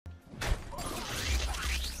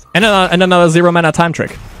And another 0 mana time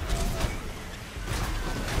trick.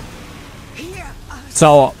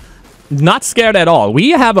 So, not scared at all. We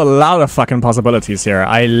have a lot of fucking possibilities here.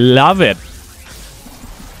 I love it.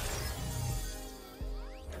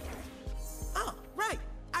 Oh, right.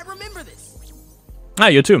 I remember this. Ah,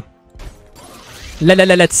 you too.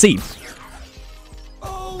 Let's see.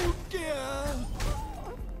 Oh, dear.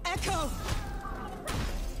 Ekko.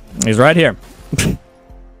 He's right here.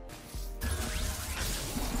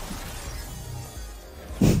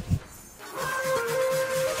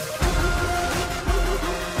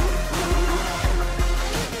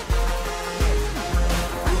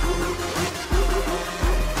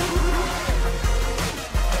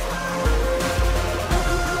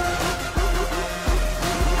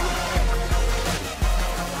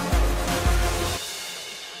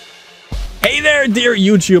 Hey there, dear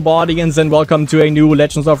YouTube audience, and welcome to a new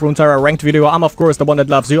Legends of Runeterra ranked video. I'm, of course, the one that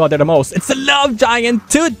loves you out there the most. It's the Love Giant.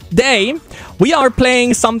 Today, we are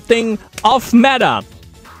playing something off meta.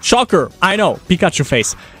 Shocker, I know, Pikachu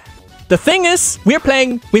face. The thing is, we have played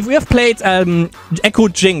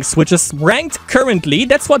Ekko Jinx, which is ranked currently.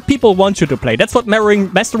 That's what people want you to play. That's what Mastering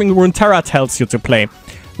Runeterra tells you to play.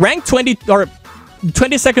 Ranked 20 or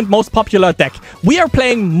 22nd most popular deck. We are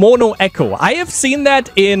playing Mono Ekko. I have seen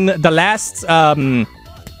that in the last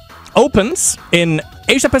opens in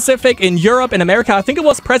Asia Pacific, in Europe, in America. I think it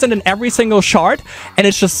was present in every single shard, and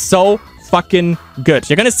it's just so fucking good.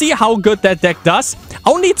 You're gonna see how good that deck does.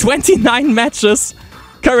 Only 29 matches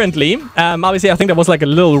currently. Obviously, I think there was like a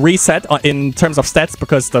little reset in terms of stats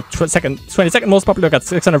because the 22nd most popular got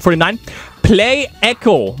 649. Play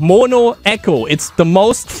Ekko, Mono Ekko. It's the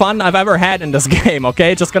most fun I've ever had in this game,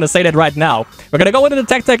 okay? Just gonna say that right now. We're gonna go into the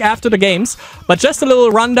tech after the games, but just a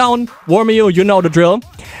little rundown. Warmio, you know the drill.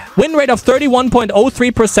 Win rate of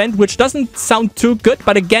 31.03%, which doesn't sound too good,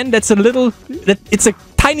 but again, it's a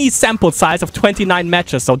tiny sample size of 29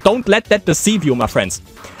 matches, so don't let that deceive you, my friends.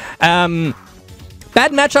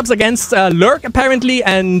 Bad matchups against Lurk, apparently,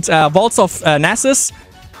 and Vaults of Nasus.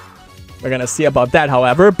 We're gonna see about that,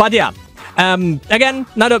 however. But yeah, again,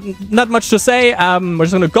 not much to say. We're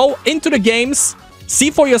just gonna go into the games, see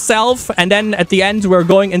for yourself, and then at the end, we're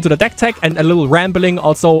going into the deck tech and a little rambling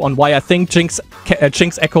also on why I think Jinx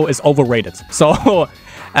Ekko is overrated. So,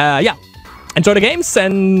 yeah, enjoy the games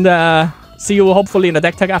and see you hopefully in the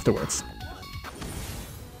deck tech afterwards.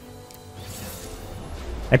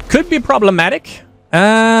 It could be problematic.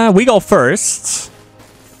 We go first.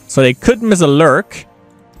 So they could miss a Lurk.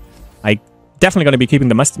 I definitely going to be keeping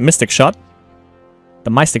the Mystic Shot. The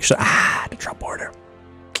Mystic Shot. Ah, the drop border.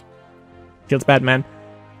 Feels bad, man.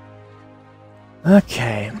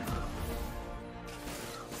 Okay.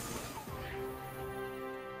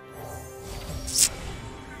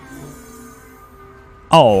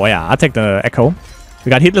 Oh, yeah. I'll take the Ekko. We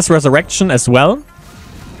got Heatless Resurrection as well.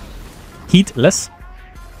 Heatless.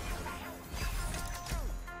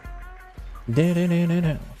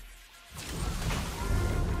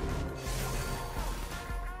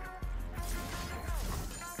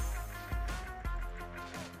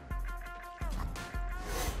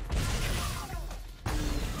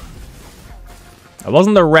 I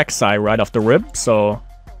wasn't a Rek'Sai right off the rip, so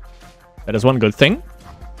that is one good thing.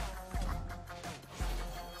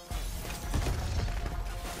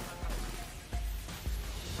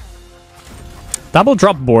 Double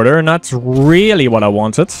drop border, not really what I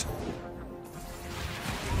wanted.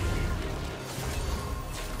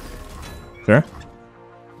 Sure.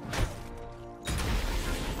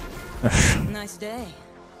 Nice day,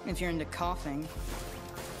 if you're into coughing.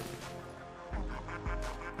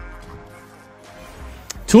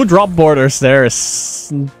 2 drop borders there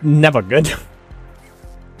is never good.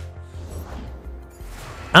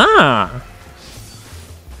 Ah.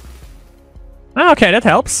 Okay, that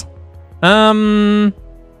helps.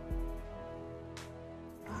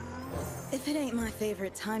 If it ain't my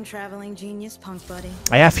favorite time-traveling genius, punk buddy.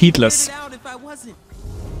 I have Heatless. Out if I wasn't.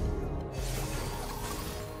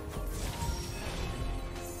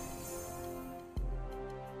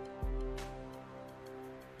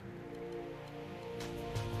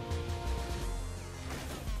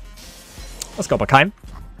 Let's go, Bakai.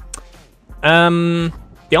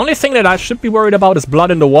 The only thing that I should be worried about is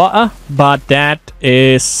Blood in the Water, but that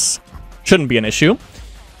shouldn't be an issue.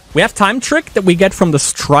 We have Time Trick that we get from the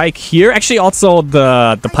Strike here. Actually, also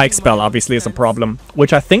the Pike spell obviously is a problem,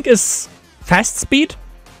 which I think is Fast Speed.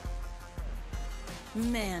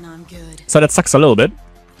 Man, I'm good. So that sucks a little bit.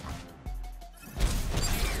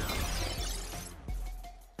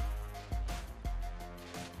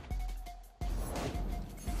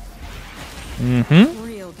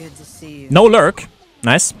 Real good to see you. No Lurk.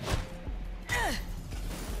 Nice.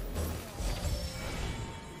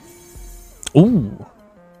 Ooh.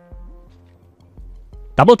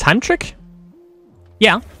 Double time trick?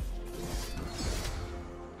 Yeah.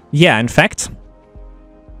 Yeah, in fact.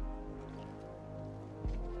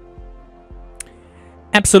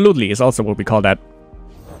 Absolutely is also what we call that.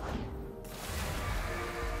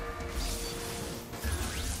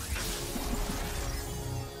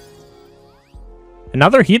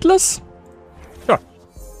 Another heatless? Sure.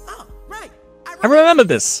 Oh, right. I remember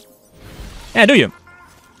this. Yeah, do you?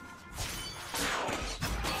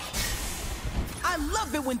 I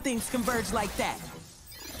love it when things converge like that.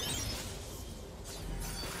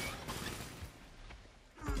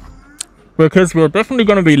 Because we're definitely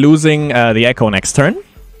going to be losing the Ekko next turn.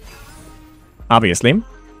 Obviously.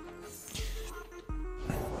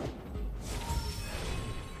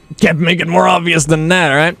 Can't make it more obvious than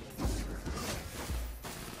that, right?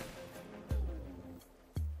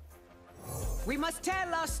 We must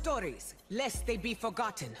tell our stories, lest they be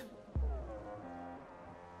forgotten.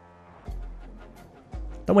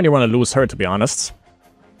 Don't really want to lose her, to be honest.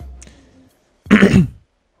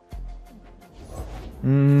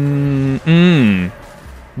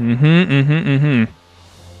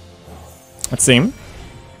 Let's see.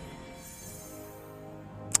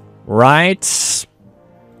 Right.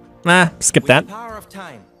 Nah, skip that. Power of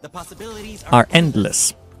time. The possibilities Are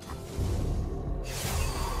endless.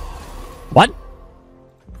 What?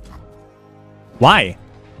 Why?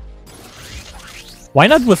 Why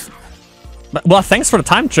not with... Well, thanks for the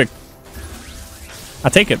time trick. I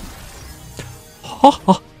take it.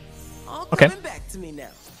 all Okay. coming back to me now.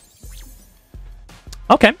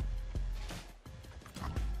 Okay.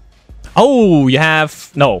 Oh, you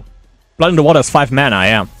have... No. Blood in the Water is 5 mana,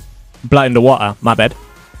 yeah. Blood in the Water, my bad.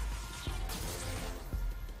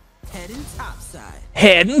 Heading topside.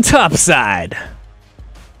 Heading topside.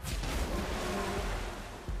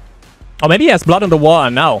 Oh, maybe he has Blood in the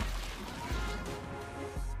Water now.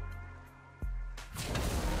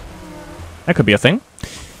 That could be a thing.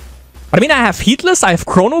 But I mean, I have Heatless, I have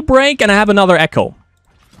Chrono Break, and I have another Ekko.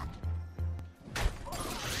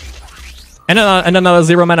 And another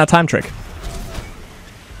 0 mana time trick.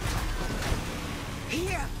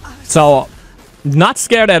 So, not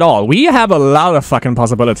scared at all. We have a lot of fucking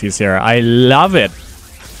possibilities here. I love it.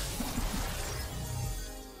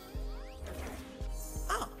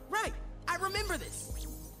 Oh, right. I remember this.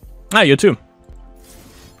 Ah, you too.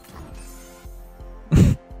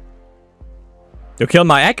 You kill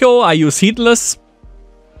my Ekko, I use Heatless.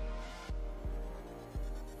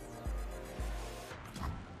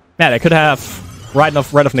 Yeah, they could have Rite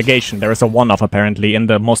of Negation. There is a 1-off apparently in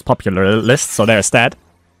the most popular list, so there's that.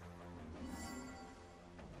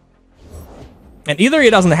 And either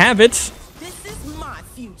he doesn't have it, This is my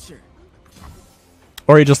future.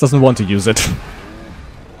 or he just doesn't want to use it.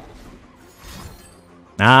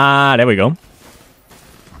 Ah, there we go.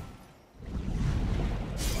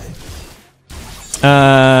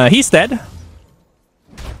 He's dead.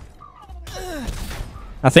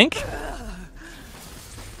 I think.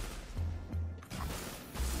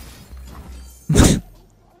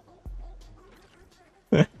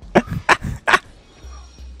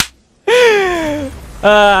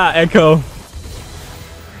 Ekko.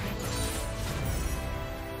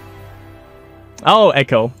 Oh,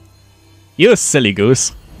 Ekko. You silly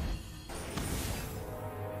goose.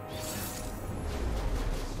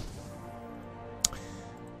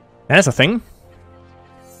 That's a thing.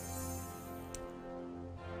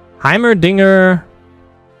 Heimerdinger.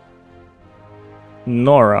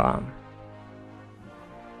 Nora.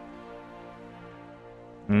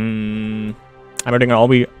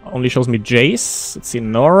 Heimerdinger only shows me Jace. Let's see,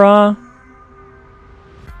 Nora.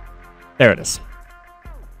 There it is.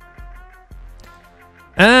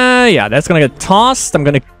 Yeah, that's gonna get tossed. I'm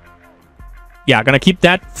gonna keep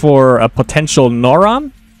that for a potential Nora.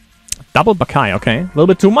 Double Bakai, okay. A little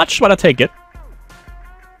bit too much, but I'll take it.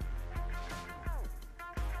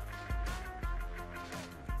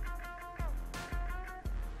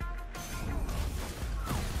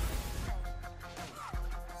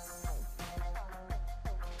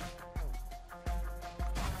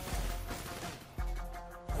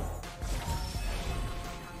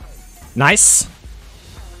 Nice.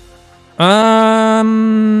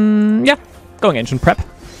 Yeah. Going Ancient Prep.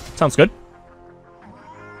 Sounds good.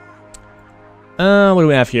 What do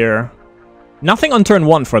we have here? Nothing on turn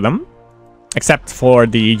 1 for them. Except for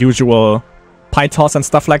the usual Pytos and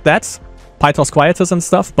stuff like that. Pytos Quietus and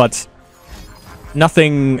stuff, but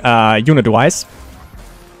nothing unit-wise.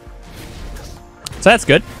 So that's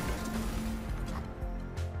good.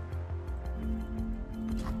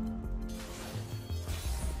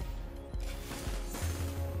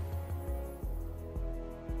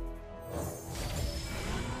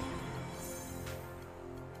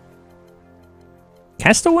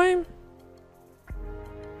 Castaway?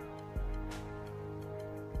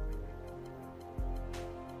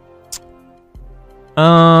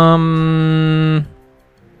 I'm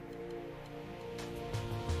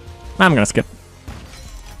gonna skip.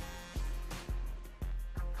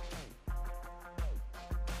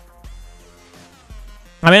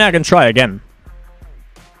 I mean, I can try again.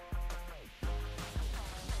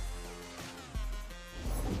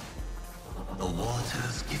 The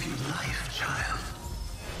waters give you life, child.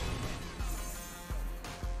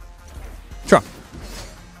 Sure.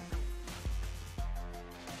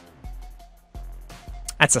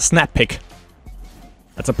 That's a snap pick.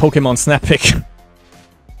 That's a Pokemon snap pick.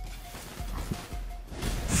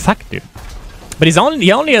 Fuck, dude. But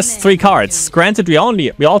he only has 3 cards. Granted, we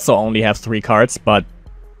also only have 3 cards, but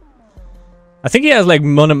I think he has like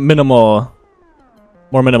more minimal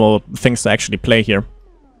things to actually play here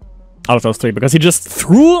out of those 3, because he just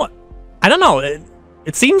threw. I don't know.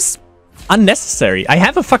 It seems unnecessary. I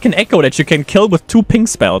have a fucking Ekko that you can kill with 2 ping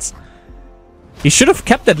spells. He should have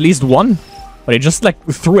kept at least 1, but he just like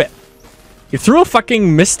threw it. He threw a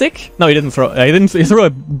fucking Mystic. No, he didn't throw. He threw a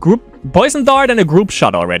group Poison Dart and a group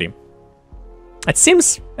shot already. It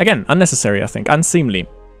seems, again, unnecessary, I think. Unseemly.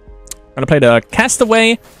 Gonna play the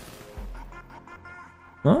Castaway.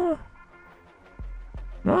 Well,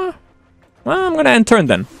 I'm gonna end turn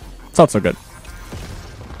then. It's not so good.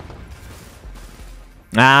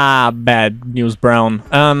 Ah, bad news, Brown.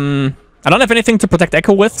 I don't have anything to protect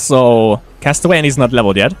Ekko with, so Castaway, and he's not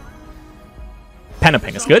leveled yet.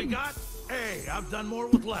 Panoping is good. Hey, I've done more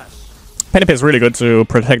with less. Panoping is really good to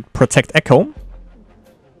protect Ekko.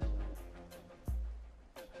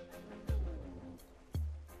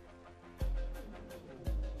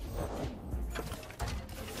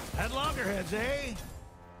 Had loggerheads, eh?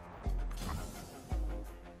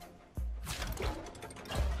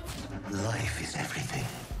 Life is everything.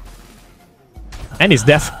 And he's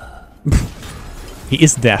deaf. He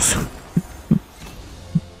is deaf.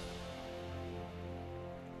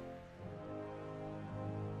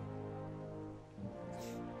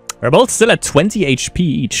 We're both still at 20 HP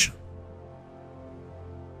each.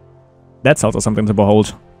 That's also something to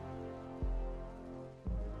behold.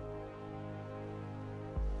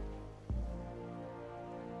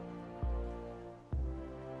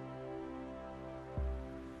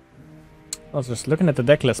 I was just looking at the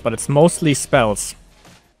deck list, but it's mostly spells.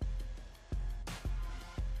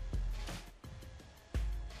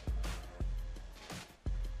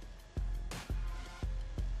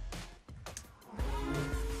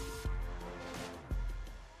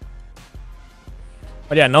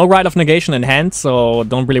 But yeah, no Rite of Negation in hand, so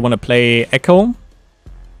don't really want to play Ekko.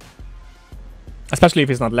 Especially if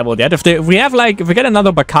he's not leveled yet. If we get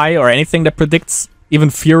another Bakai or anything that predicts even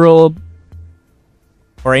Feral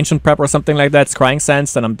or Ancient Prep or something like that, Scrying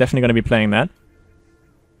Sands, then I'm definitely going to be playing that.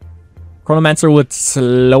 Chronomancer would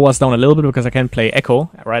slow us down a little bit because I can play Ekko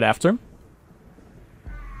right after.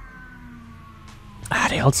 Ah,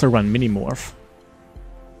 they also run Minimorph.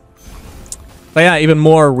 But yeah, even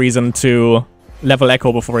more reason to level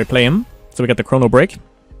Ekko before we play him. So we get the Chrono Break.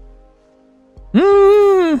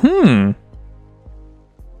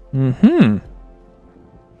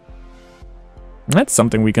 That's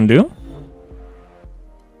something we can do.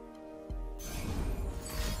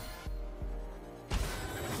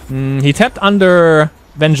 He tapped under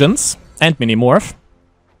Vengeance and Minimorph.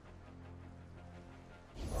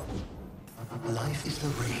 Life is the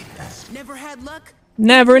rain that's Never had luck?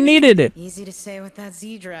 Never needed it. Easy to say with that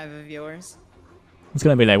Z drive of yours. It's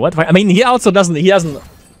gonna be like, what? I mean, he also doesn't,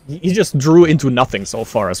 he just drew into nothing so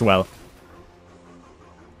far as well.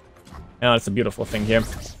 Yeah, that's a beautiful thing here.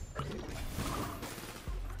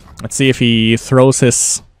 Let's see if he throws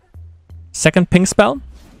his second ping spell.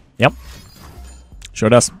 Yep. Sure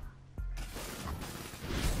does.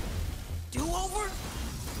 Do over?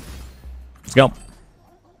 Let's go.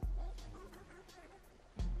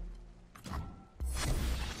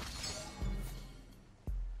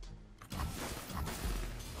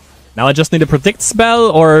 Now I just need a predict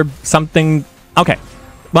spell or something. Okay.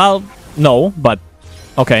 Well, no, but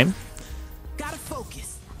okay. Gotta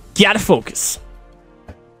focus. Gotta focus.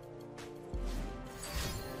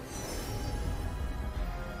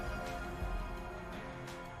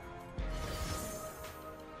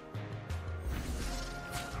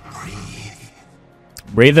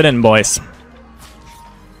 Breathe it in, boys.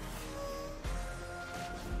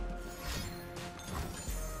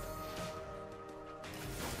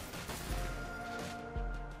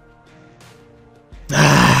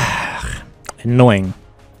 Annoying.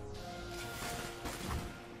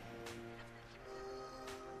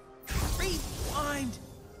 Rewind.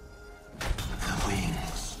 the wings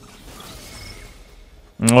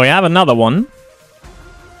have another one.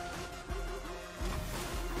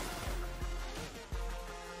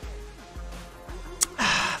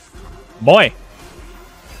 Boy.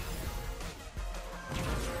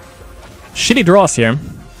 Shitty draws here.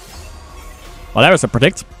 Well, that was a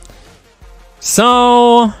predict.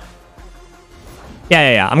 So...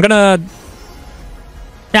 Yeah. I'm gonna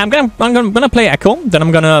play Ekko. Then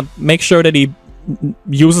I'm gonna make sure that he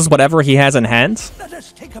uses whatever he has in hand. Let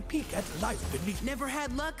us take a peek at life beneath. Never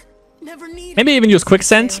had luck, never needed. Maybe even use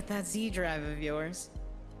Quicksand With that Z drive of yours.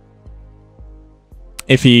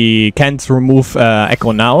 if he can't remove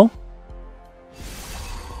Ekko now.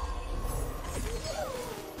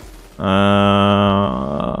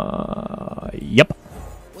 Yep.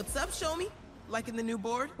 What's up, show me? Liking the new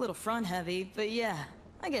board? Little front heavy, but yeah,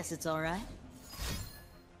 I guess it's alright.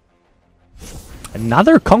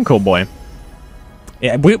 Another Conco boy.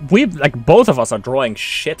 Yeah, we like both of us are drawing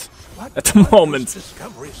shit at the moment.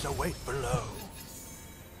 Discoveries await below.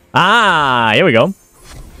 Ah, here we go.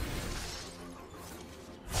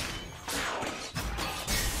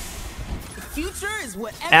 The future is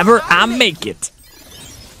whatever Ever I make it.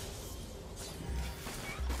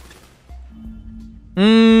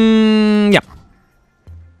 Yeah.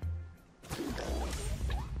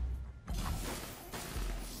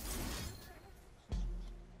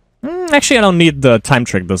 Actually, I don't need the time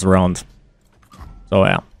trick this round. So,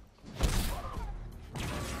 yeah.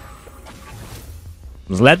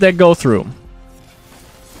 Just let that go through.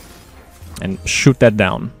 And shoot that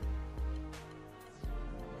down.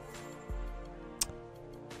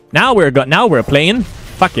 Now we're playing.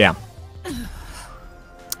 Fuck yeah.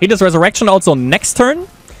 He does Resurrection also next turn.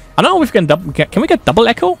 I don't know if we can we get double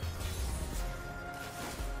Ekko?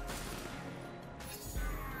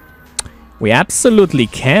 We absolutely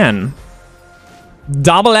can.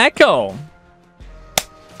 Double Ekko.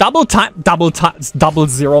 Double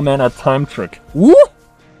 0 mana time trick. Woo!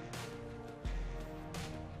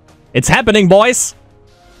 It's happening, boys.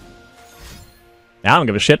 Yeah, I don't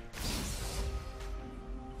give a shit.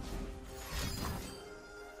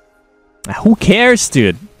 Who cares,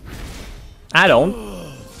 dude? I don't.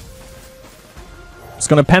 Just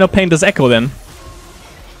gonna panel paint this Ekko then.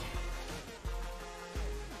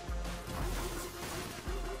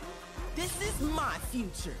 This is my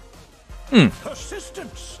future.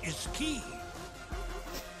 Persistence is key.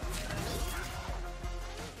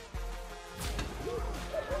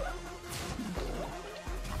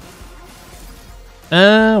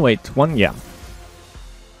 Wait, one, yeah.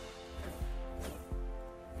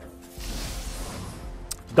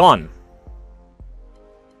 Gone.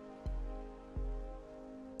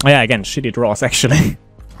 Oh, yeah, again, shitty draws, actually.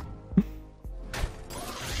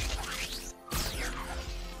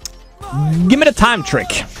 Give me the time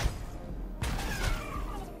trick.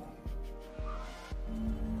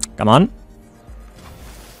 Come on.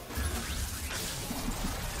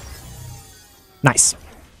 Nice.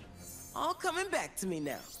 All coming back to me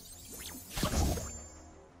now.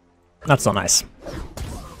 Not so nice.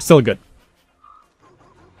 Still good.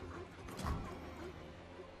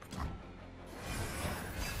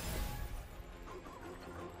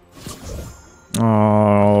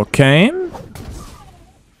 Okay.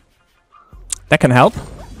 That can help.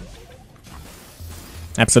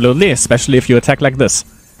 Absolutely, especially if you attack like this.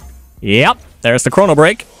 Yep, there's the Chrono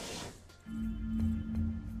Break.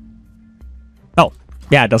 Oh,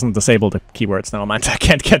 yeah, it doesn't disable the keywords. Never mind, I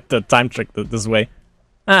can't get the time trick this way.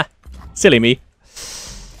 Ah, silly me.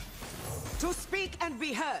 To speak and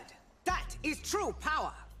be heard. That is true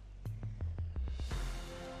power.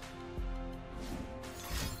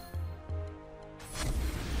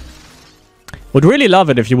 Would really love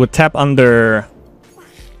it if you would tap under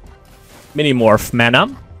Minimorph mana.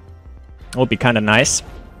 That would be kind of nice.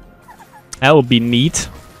 That would be neat.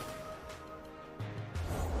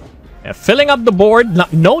 Yeah, filling up the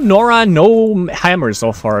board. No Nora, no Hammer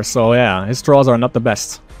so far. So yeah, his draws are not the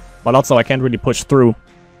best. But also I can't really push through.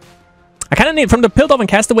 I kind of need, from the Piltover and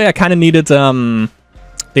Castaway, I kind of needed the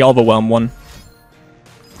Overwhelm one.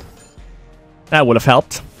 That would have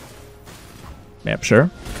helped. Yep, sure.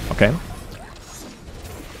 Okay.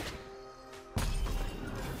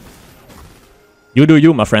 You do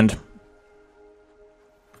you, my friend.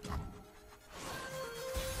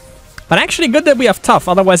 But actually good that we have Tough,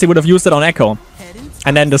 otherwise he would have used it on Ekko.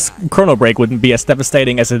 And then this Chrono Break wouldn't be as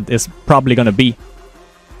devastating as it is probably gonna be.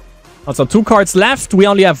 Also, 2 cards left. We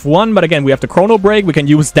only have 1, but again, we have the Chrono Break. We can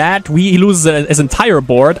use that. He loses his entire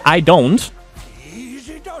board. I don't.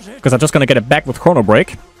 Because I'm just gonna get it back with Chrono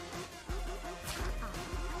Break.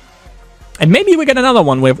 And maybe we get another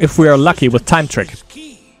one if we are lucky with Time Trick.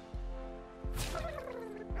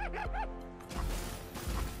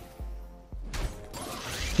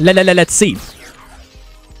 Let's see.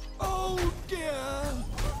 Oh dear.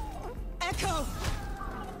 Ekko!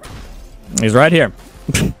 He's right here.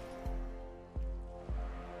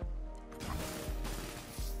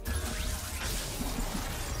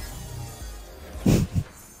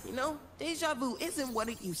 You know, deja vu isn't what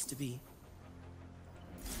it used to be.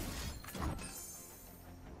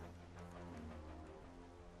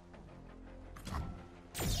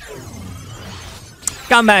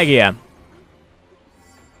 Come back here.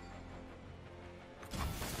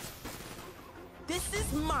 This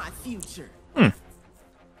is my future.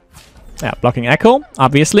 Yeah, blocking Ekko,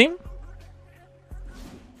 obviously.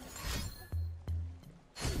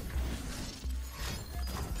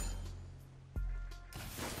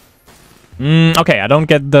 Okay, I don't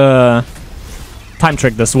get the time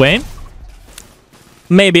trick this way.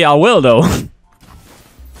 Maybe I will, though.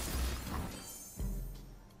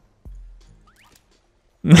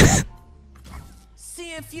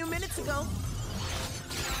 See you a few minutes ago.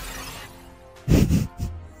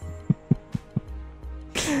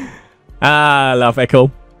 I love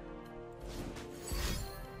Ekko.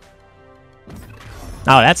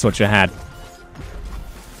 Oh, that's what you had.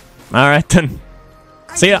 Alright then.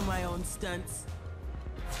 See ya. I do my own stunts.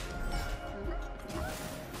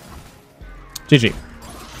 GG.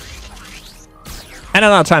 And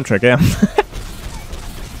another time trick, yeah.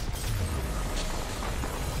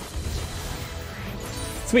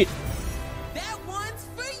 Sweet. That one's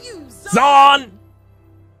for you, son. Zon!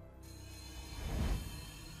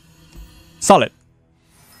 Solid.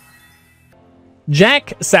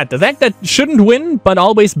 Jack said, the deck that shouldn't win, but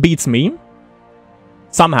always beats me.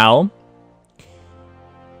 Somehow.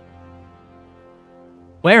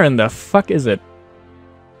 Where in the fuck is it?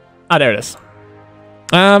 Ah, there it is.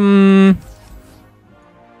 Gonna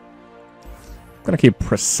keep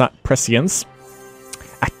prescience.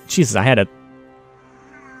 Ah, Jesus, I had it.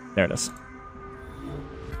 There it is.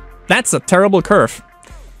 That's a terrible curve.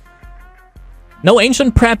 No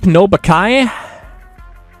Ancient Prep, no Bakai.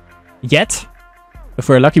 Yet. If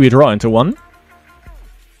we're lucky, we draw into one.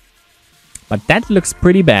 But that looks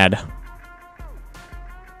pretty bad.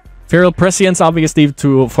 Feral Prescience, obviously,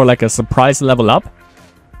 for like a surprise level up.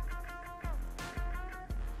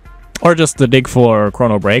 Or just the dig for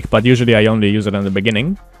Chrono Break, but usually I only use it in the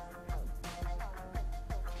beginning.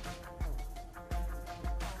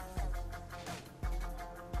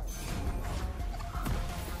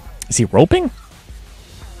 Is he roping?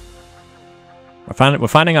 We're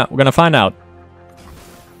finding out. We're gonna find out.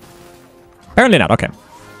 Apparently not. Okay.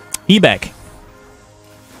 E-back.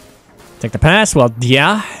 Take the pass. Well,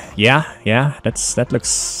 yeah. That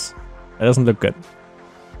doesn't look good.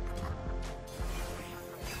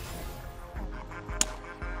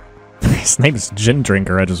 His name is Gin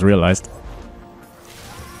Drinker, I just realized.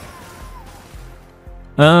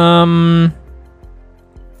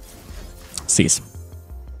 Cease.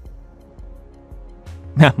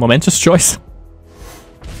 Yeah, momentous choice.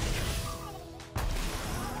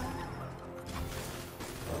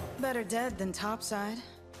 Better dead than topside.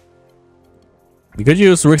 We could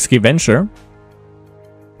use Risky Venture.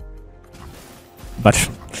 But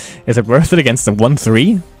is it worth it against the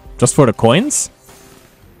 1-3? Just for the coins?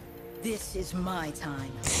 This is my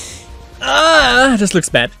time. This looks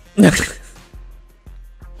bad.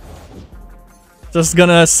 Just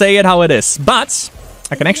gonna say it how it is. But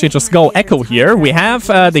I can actually just go Ekko here. We have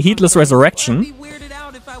the Heatless Resurrection. I'd be weirded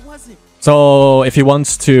out if I wasn't. So if he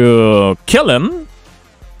wants to kill him,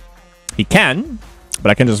 he can.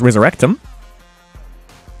 But I can just resurrect him.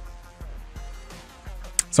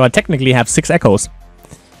 So I technically have 6 Echoes.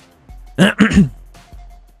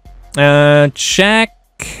 Jack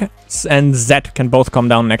and Zed can both come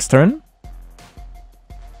down next turn.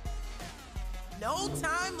 No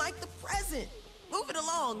time like the present. Move it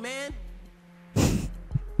along, man.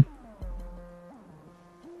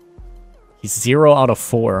 He's 0 out of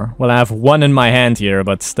 4. Well, I have 1 in my hand here,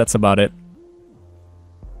 but that's about it.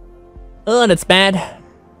 Oh, that's bad.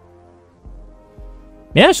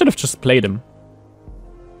 Yeah, I should have just played him.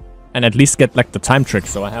 And at least get like the time trick,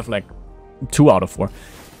 so I have like 2 out of 4.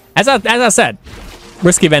 As I said,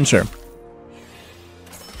 Risky Venture.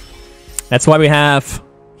 That's why we have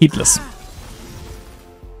Heatless.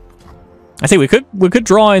 I think we could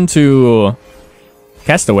draw into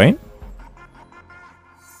Castaway.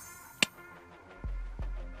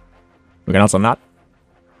 We can also not.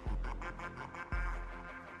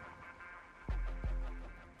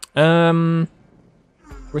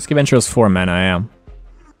 Risky Venture is 4 mana, yeah.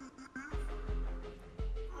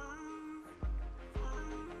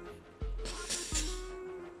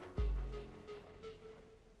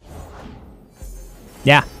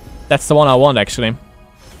 Yeah, that's the one I want, actually.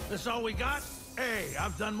 This all we got? Hey,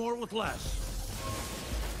 I've done more with less.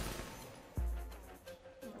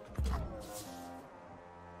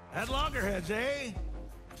 Had loggerheads, eh?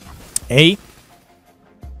 Hey.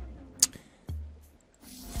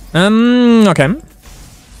 Okay.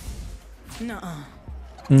 Nuh-uh.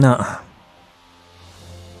 Nah.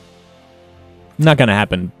 Not gonna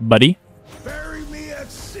happen, buddy. Bury me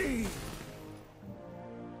at sea.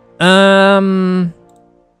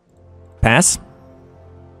 Pass.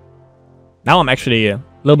 Now I'm actually a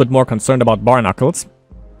little bit more concerned about Bar Knuckles.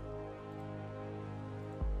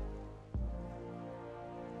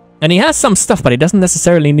 And he has some stuff, but he doesn't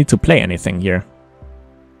necessarily need to play anything here.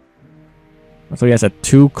 So he has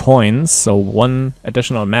 2 coins, so 1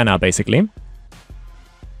 additional mana, basically.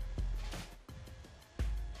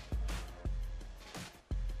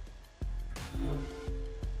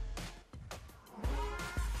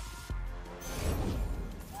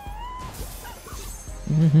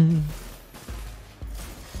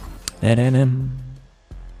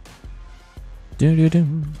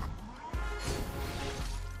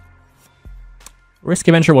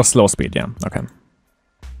 Risky Venture was slow speed, yeah, okay.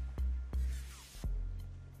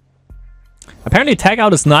 Apparently tag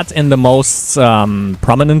out is not in the most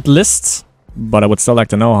prominent lists, but I would still like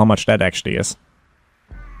to know how much that actually is.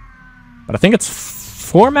 But I think it's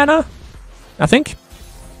 4 mana, I think.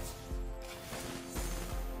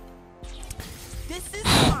 This is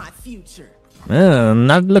my future.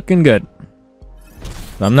 Not looking good.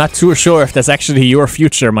 I'm not too sure if that's actually your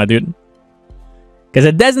future, my dude. Because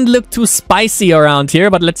it doesn't look too spicy around here,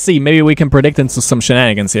 but let's see. Maybe we can predict into some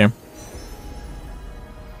shenanigans here.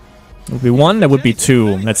 That would be 1, that would be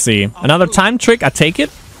 2. Let's see. Another time trick, I take it.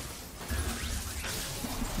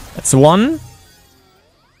 That's 1.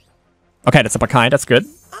 Okay, that's a Bakai, that's good.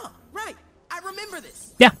 Oh, right. I remember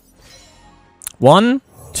this. Yeah. 1,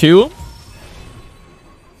 2.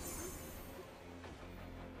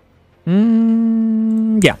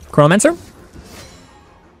 Yeah, Chronomancer.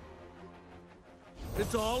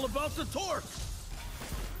 It's all about the torque.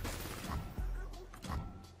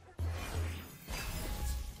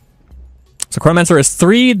 So Chronomancer is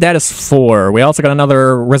 3, that is 4. We also got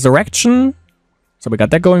another Resurrection. So we got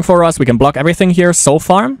that going for us. We can block everything here so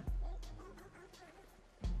far.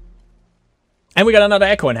 And we got another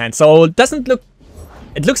Ekko in hand. So it doesn't look...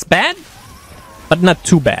 It looks bad, but not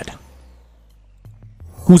too bad.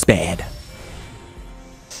 Who's bad?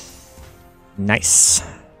 Nice.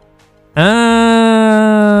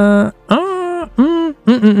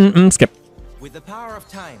 Skip. With the power of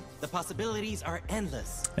time, the possibilities are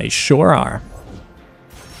endless. They sure are.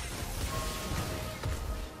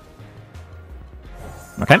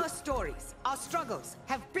 Okay. Our stories, our struggles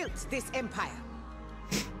have built this empire.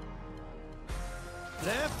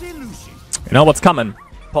 Lefty Lucy. You know what's coming.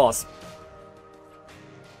 Pause.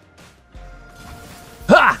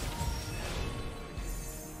 Ha!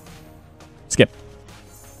 Skip.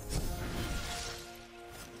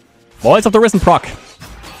 Voice of the Risen proc.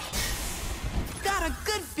 Got a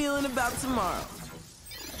good feeling about tomorrow.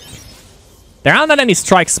 There aren't that any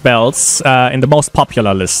strike spells in the most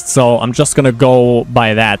popular list, so I'm just gonna go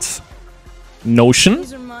by that notion.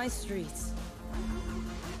 These are my streets.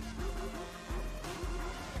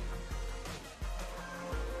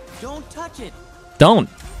 Don't touch it. Don't.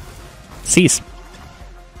 Cease.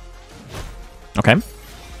 Okay.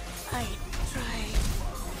 I try.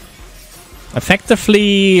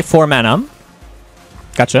 Effectively 4 mana.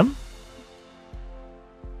 Gotcha.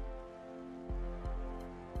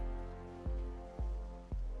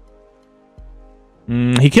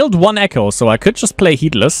 He killed 1 Ekko, so I could just play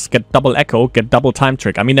Heedless, get double Ekko, get double Time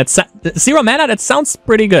Trick. I mean, that's 0 mana, that sounds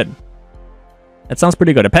pretty good. That sounds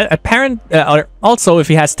pretty good. Also, if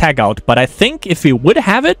he has Tag Out, but I think if he would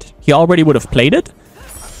have it, he already would have played it.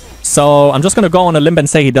 So I'm just going to go on a limb and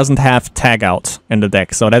say he doesn't have Tag Out in the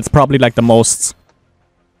deck. So that's probably like the most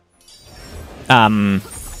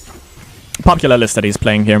popular list that he's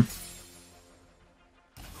playing here.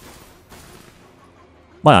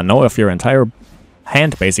 Well, I know if your entire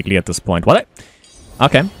hand basically at this point. What?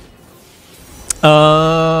 Okay.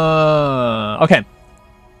 Okay.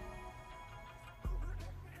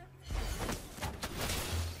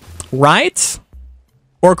 Right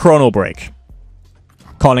or Chrono Break?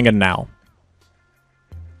 Calling it now.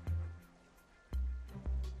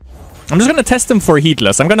 I'm just gonna test him for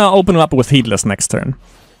Heedless. I'm gonna open him up with Heedless next turn.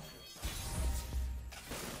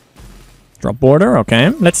 Drop border, okay.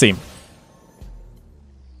 Let's see.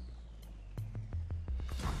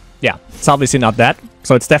 Yeah, it's obviously not that.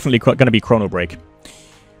 So it's definitely gonna be Chrono Break.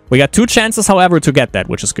 We got 2 chances, however, to get that,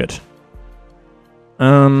 which is good.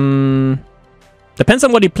 Depends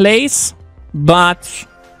on what he plays, but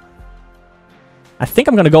I think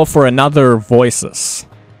I'm gonna go for another Voices.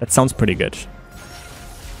 That sounds pretty good.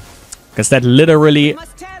 Because that literally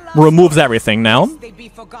removes everything now. They be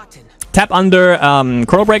forgotten. Tap under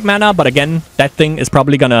Chrono Break mana, but again, that thing is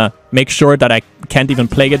probably gonna make sure that I can't even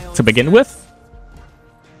play it to begin with.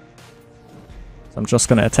 So I'm just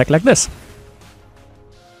gonna attack like this.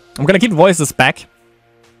 I'm gonna keep Voices back,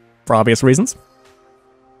 for obvious reasons.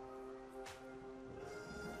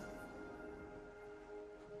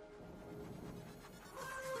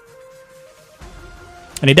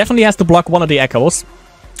 And he definitely has to block one of the Echoes.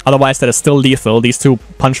 Otherwise, that is still lethal. These two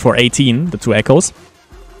punch for 18, the two Echoes.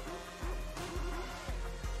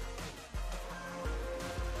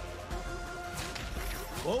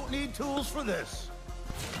 Won't need tools for this.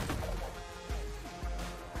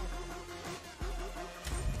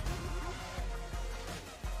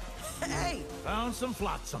 Hey, Found some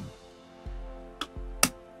flotsam.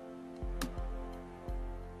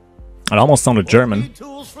 It almost sounded German. Need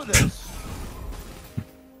tools for this.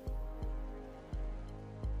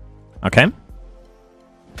 Okay.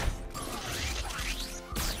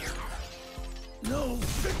 No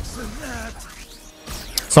fixing that.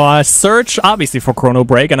 So I search, obviously, for Chrono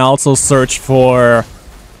Break, and I also search for...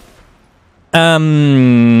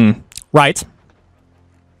 Right.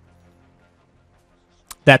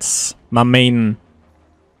 That's my main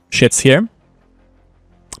shits here.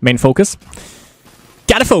 Main focus.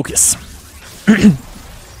 Gotta focus.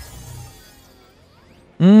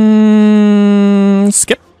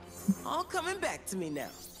 Skip. all coming back to me now.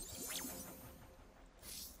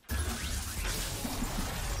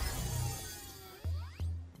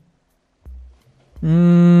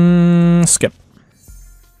 Skip.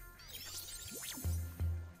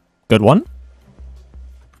 Good one.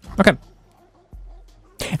 Okay.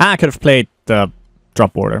 I could have played the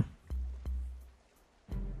drop border.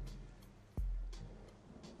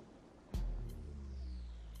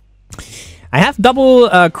 I have double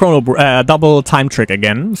double time trick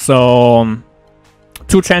again, so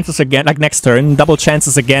 2 chances again, like next turn, double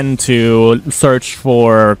chances again to search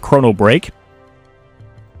for Chrono Break.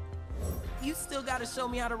 You still gotta show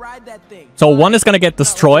me how to ride that thing. So one is gonna get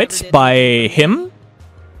destroyed by him.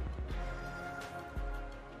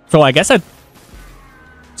 So I guess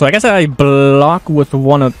I block with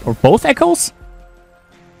one or both Echoes.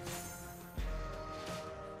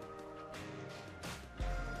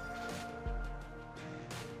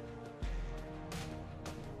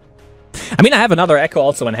 I mean, I have another Ekko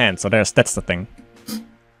also in hand, so that's the thing.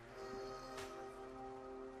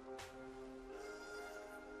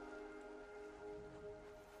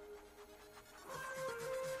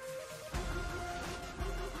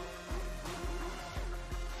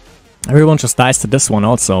 Everyone just dies to this one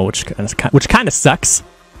also, which kind of sucks.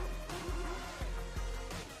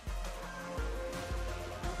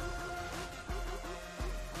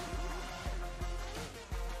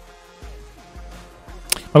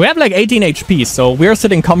 But we have like 18 HP, so we're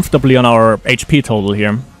sitting comfortably on our HP total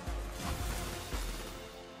here.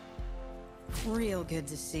 Real good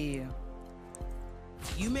to see you.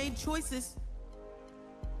 You made choices.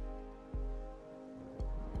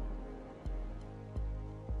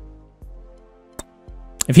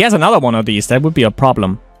 If he has another one of these, that would be a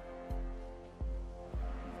problem.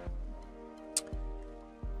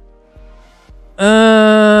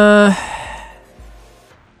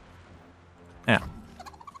 Yeah.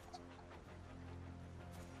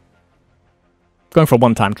 Going for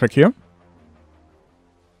one time trick here.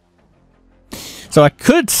 So I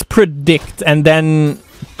could predict and then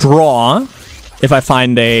draw if I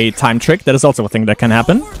find a time trick. That is also a thing that can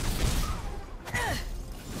happen.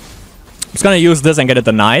 I'm just gonna use this and get it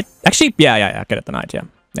denied. Actually, yeah, get it denied,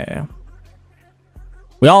 yeah.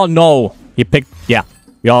 We all know he picked, yeah.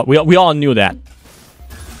 We all knew that.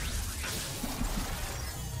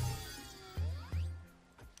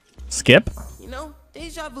 Skip. You know,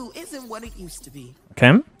 deja vu isn't what it used to be.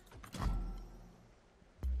 Okay.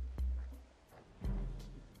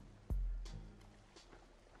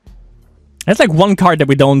 That's like one card that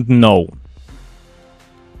we don't know.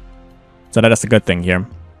 So that is a good thing here.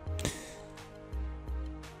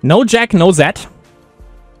 No Jack, no Zet.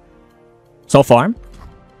 So far.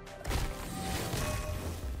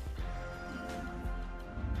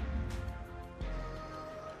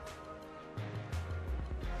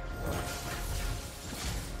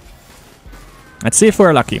 Let's see if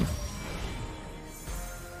we're lucky.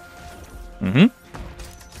 I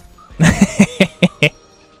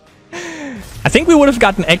think we would have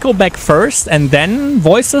gotten Ekko back first, and then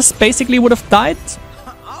Voices basically would have died.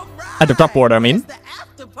 All right. At the top order, I mean. It's the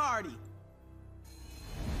after party.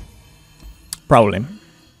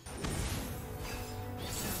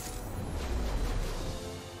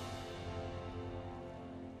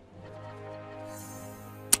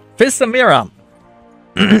 Fist Samira.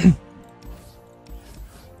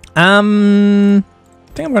 I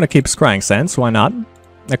think I'm gonna keep Scrying Sands. Why not?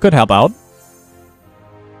 That could help out.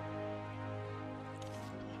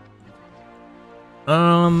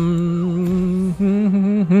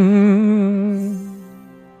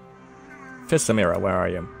 Fist Samira, where are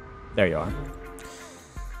you? There you are.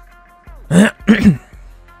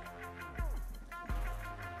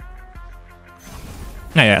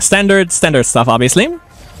 Yeah, standard stuff, obviously.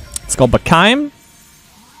 Let's go Bakheim.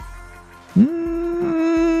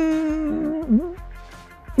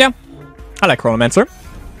 Yeah, I like Chronomancer.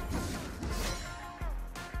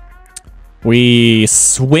 We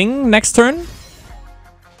swing next turn.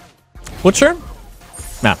 Butcher?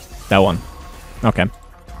 Nah, that one. Okay.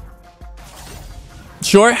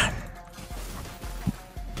 Sure.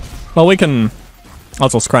 Well, we can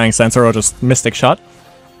also Scrying Sensor or just Mystic Shot,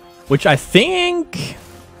 which I think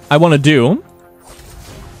I want to do.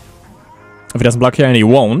 If he doesn't block here, and he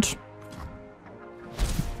won't.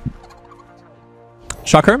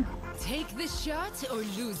 Shocker. Take the shot or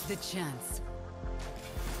lose the chance.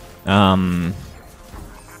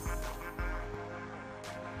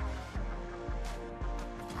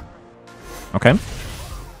 Okay.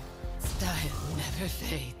 Style never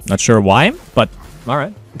fades. Not sure why, but all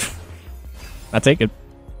right. I take it.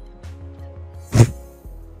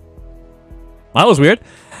 That was weird.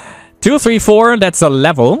 2, 3, 4. That's a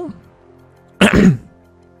level.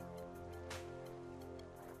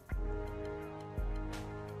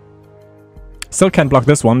 Still can't block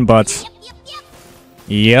this one, but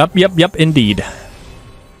yep, indeed.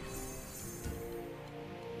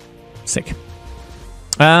 Sick.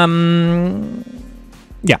 Yeah.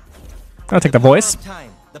 I'll take the voice.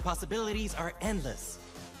 Time. The possibilities are endless.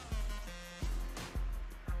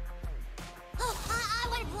 Oh, I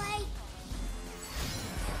want to play.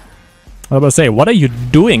 I was about to say, what are you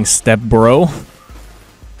doing, step bro?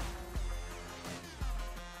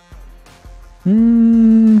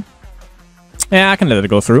 Yeah, I can let it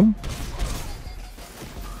go through.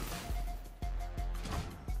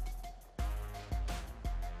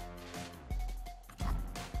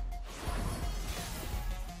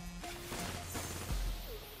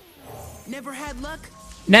 Never had luck?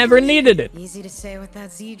 Never needed it. Easy to say with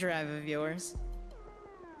that Z drive of yours.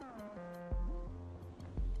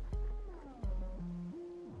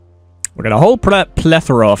 We got a whole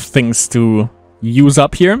plethora of things to use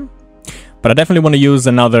up here. But I definitely want to use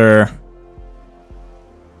another...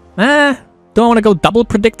 do I want to go double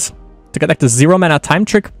predict? To get like the 0 mana time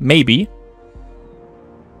trick? Maybe.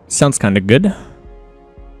 Sounds kind of good.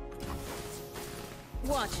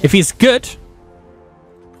 If he's good,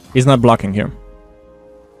 he's not blocking here.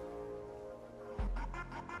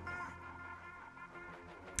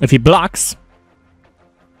 If he blocks,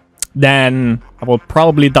 then I will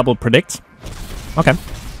probably double predict. Okay.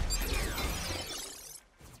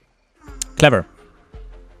 Clever.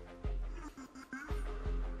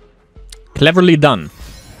 Cleverly done.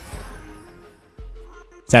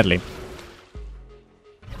 Sadly.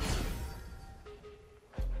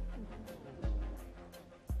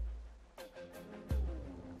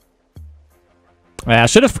 I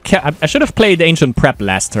should have played Ancient Prep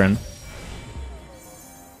last turn.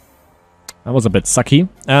 That was a bit sucky.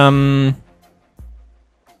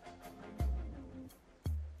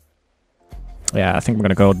 Yeah, I think we're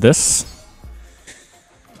gonna go with this.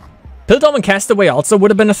 Piltdown and Castaway also would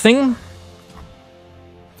have been a thing.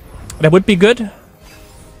 That would be good.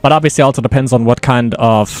 But obviously also depends on what kind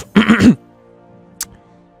of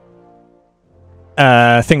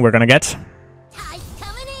thing we're gonna get. Tide's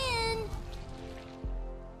coming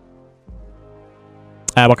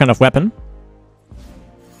in. What kind of weapon?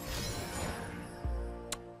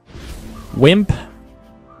 Wimp.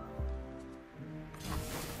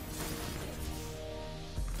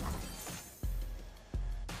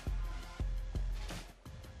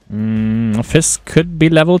 Fist could be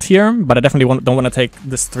leveled here, but I definitely don't want to take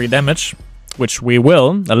this 3 damage, which we will,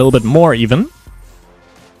 a little bit more even.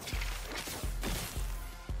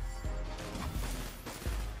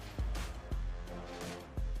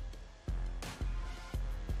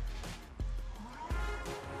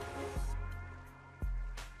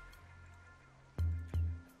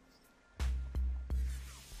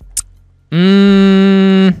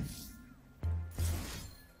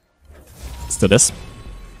 Let's do this.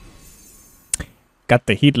 Got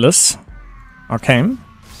the Heatless. Okay.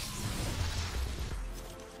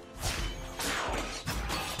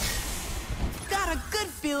 Got a good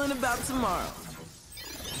feeling about tomorrow.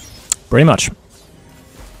 Pretty much.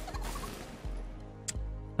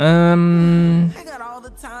 I got all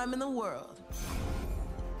the time in the world.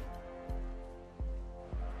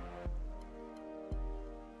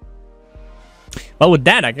 Well, with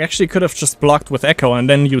that, I actually could have just blocked with Ekko and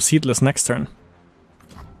then use Heatless next turn.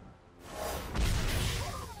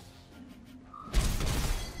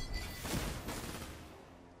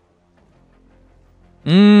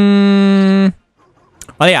 Oh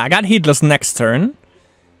yeah, I got Heatless next turn.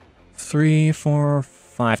 3, 4,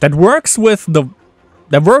 5. That works with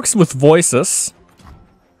voices.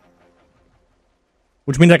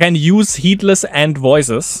 Which means I can use Heatless and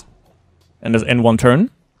voices in one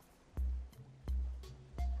turn.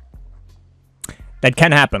 That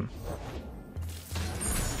can happen.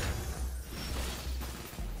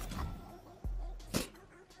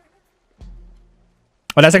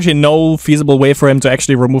 But there's actually no feasible way for him to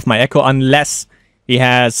actually remove my Ekko unless he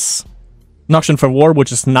has Noxian for War,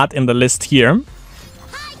 which is not in the list here.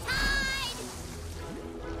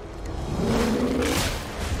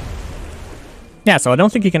 Yeah, so I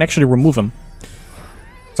don't think he can actually remove him.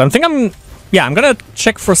 So I'm gonna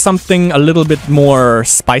check for something a little bit more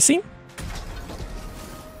spicy.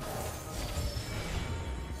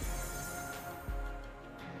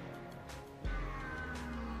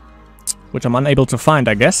 Which I'm unable to find,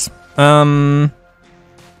 I guess. I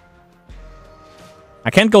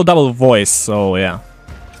can't go double voice, so yeah.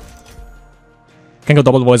 Can't go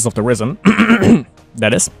double voice of the Risen.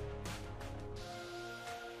 That is.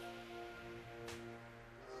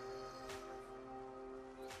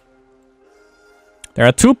 There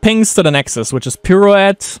are 2 pings to the Nexus, which is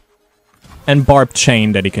Pirouette and Barb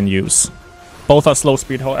Chain that he can use. Both are slow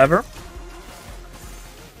speed, however.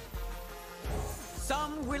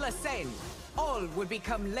 Some will ascend. All will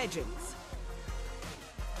become legends.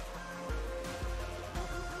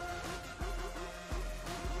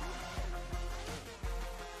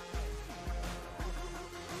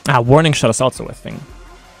 Warning Shot is also a thing.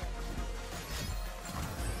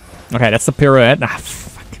 Okay, that's the Pirouette.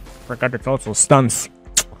 Fuck. Forgot it's also stuns.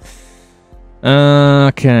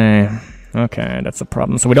 Okay, that's a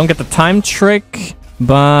problem. So we don't get the time trick,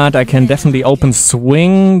 but I can definitely open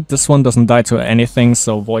swing. This one doesn't die to anything,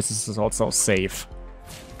 so voices is also safe.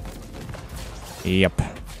 Yep.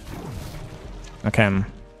 Okay.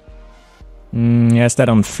 Yes, that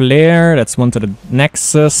on flare. That's one to the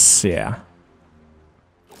Nexus. Yeah.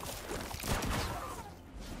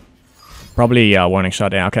 Probably warning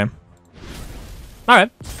shot. Yeah. Okay. All right.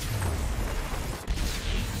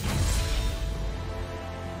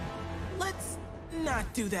 Let's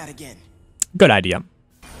not do that again. Good idea.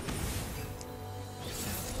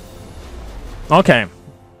 Okay.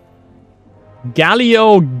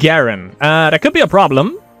 Galio Garen. That could be a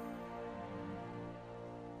problem.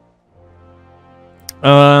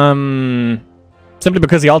 Simply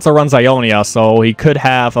because he also runs Ionia, so he could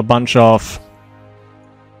have a bunch of...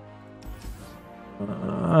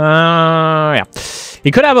 yeah. He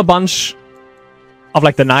could have a bunch of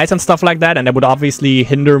like the knights and stuff like that, and that would obviously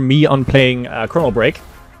hinder me on playing Chrono Break.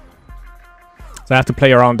 So I have to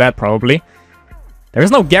play around that probably. There is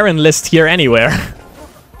no Garen list here anywhere.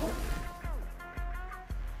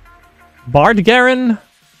 Bard Garen?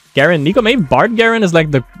 Garen Nico? Maybe Bard Garen is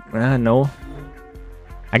like the... no.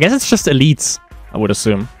 I guess it's just elites, I would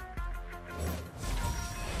assume.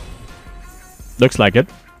 Looks like it.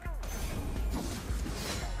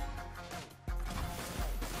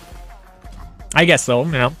 I guess so,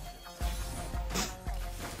 yeah.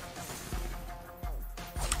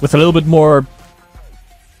 With a little bit more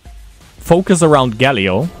focus around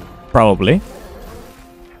Galio, probably.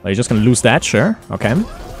 Well, you're just gonna lose that, sure. Okay.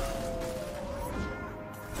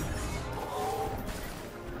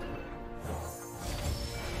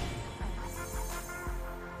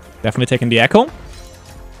 Definitely taking the Ekko.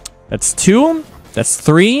 That's 2. That's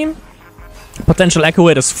 3. Potential Ekko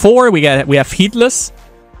hit is 4. We have Heatless.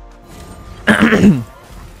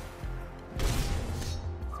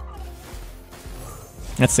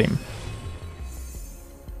 Let's see.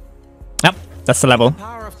 Yep, that's the level.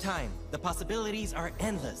 Power of time. The possibilities are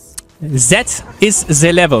endless. That is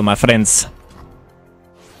the level, my friends.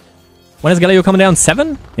 When is Galio coming down?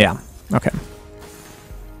 7? Yeah, okay.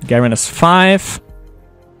 Garen is 5.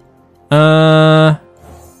 Never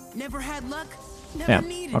had luck, never Yeah,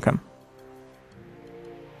 needed. okay.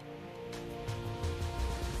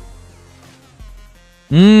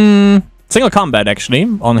 Single combat, actually,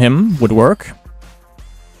 on him would work.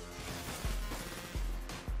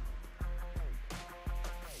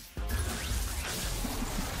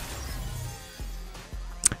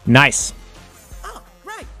 Nice. Oh,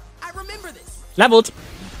 right. I remember this. Leveled.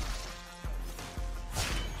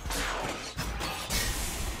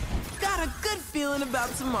 Got a good feeling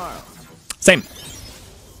about tomorrow. Same.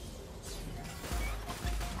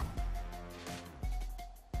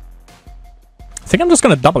 I think I'm just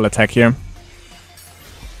gonna double attack here.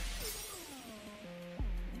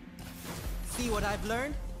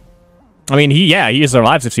 I mean, he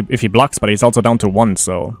survives if he blocks, but he's also down to 1,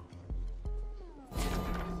 so...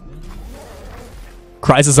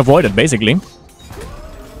 Crisis avoided, basically.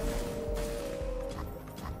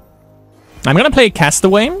 I'm gonna play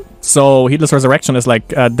Castaway, so Heedless Resurrection is like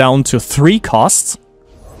down to 3 costs.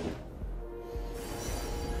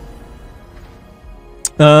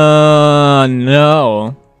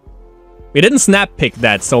 No. We didn't snap pick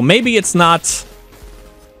that, so maybe it's not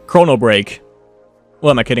Chrono Break. Well,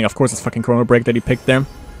 am I kidding? Of course it's fucking Chrono Break that he picked there.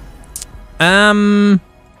 You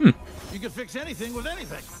can fix anything with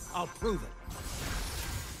anything. I'll prove it.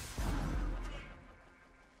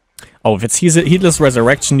 Oh, if it's Heedless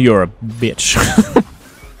Resurrection, you're a bitch.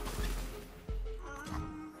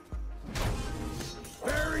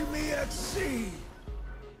 Bury me at sea.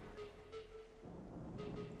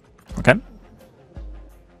 Okay.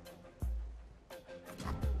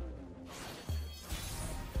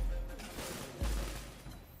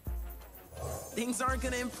 Things aren't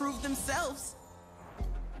gonna improve themselves.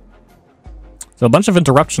 So a bunch of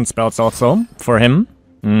interruption spells also for him.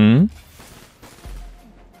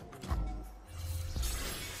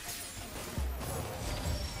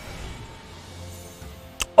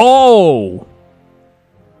 Oh!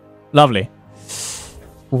 Lovely.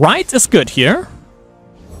 Right is good here.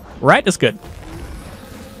 Right is good.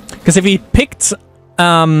 Because if he picked...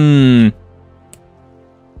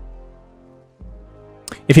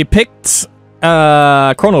 if he picked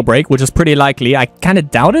Chrono Break, which is pretty likely, I kind of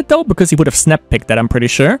doubt it though, because he would have snap picked that, I'm pretty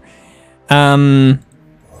sure.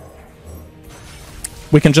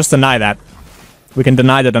 We can just deny that. We can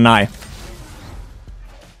deny the deny.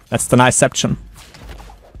 That's deny-ception.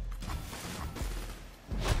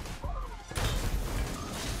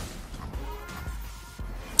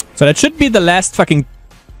 So that should be the last fucking...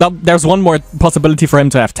 Oh, there's one more possibility for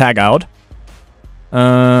him to have tag out.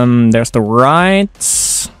 There's the right...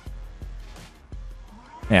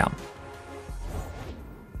 Yeah.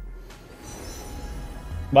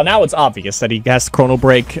 Well, now it's obvious that he has Chrono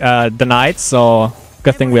Break denied, so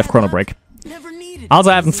good thing we have Chrono Break.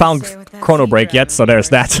 Also, I haven't found Chrono Break yet, so there's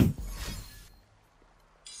that.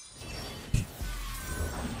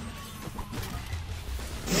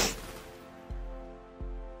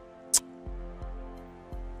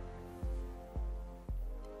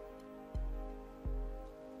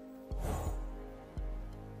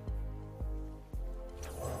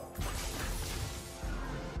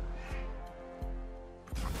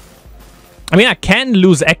 I mean, I can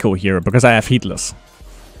lose Ekko here because I have Heedless.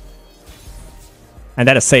 And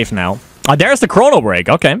that is safe now. Oh, there's the Chrono Break.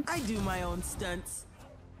 Okay. I do my own stunts.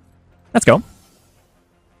 Let's go.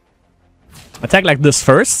 Attack like this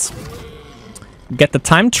first. Get the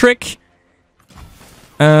time trick.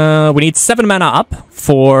 We need 7 mana up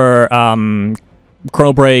for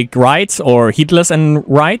Chrono Break right or Heedless and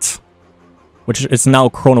right. Which is now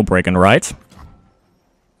Chrono Break and right.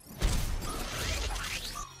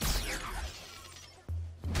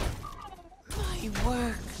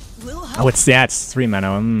 Oh, it's 3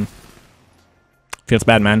 mana. Feels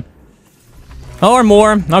bad, man. Or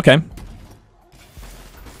more. Okay.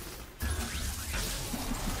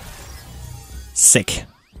 Sick.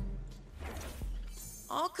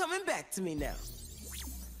 All coming back to me now.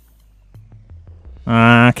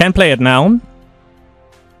 Can't play it now.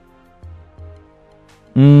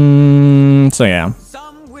 So yeah.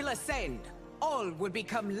 Some will ascend. All will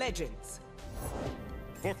become legends.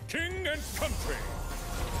 For king and country.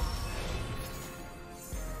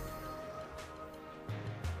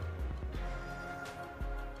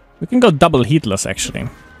 We can go double Heedless, actually.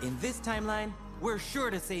 In this timeline, we're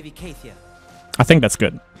sure to save Ikathia. I think that's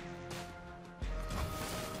good.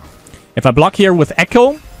 If I block here with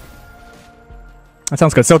Ekko, that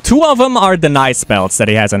sounds good. So 2 of them are deny spells that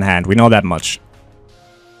he has in hand. We know that much.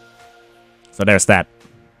 So there's that.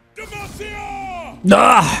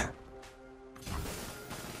 Ah!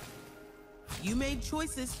 You made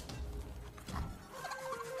choices.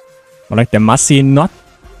 Or like the Massey not...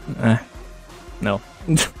 no.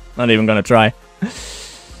 Not even gonna try.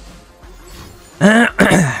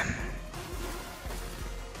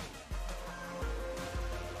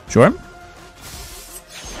 Sure.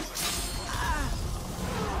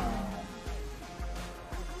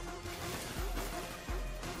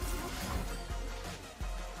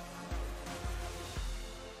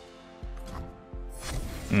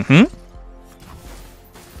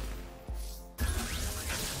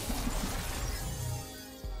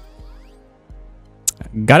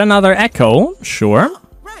 Got another Ekko, sure.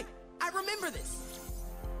 Right, I remember this.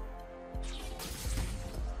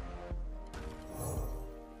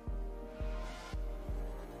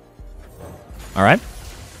 All right.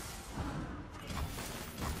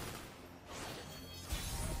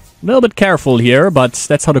 A little bit careful here, but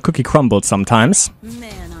that's how the cookie crumbled sometimes.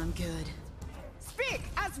 Man, I'm good. Speak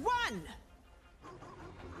as one!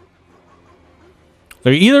 So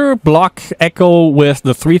you either block Ekko with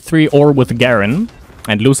the 3-3 or with Garen,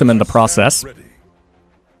 and lose him in the process.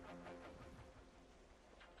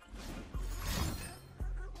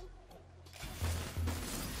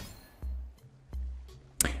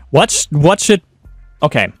 Watch it.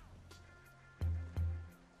 Okay.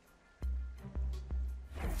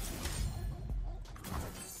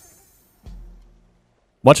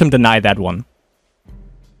 Watch him deny that one.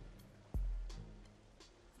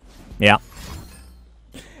 Yeah.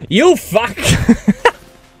 You fuck!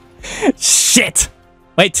 Shit!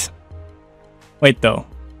 Wait. Wait, though.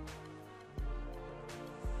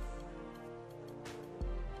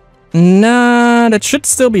 Nah, that should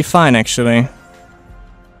still be fine, actually.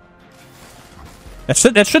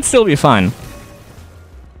 That should still be fine.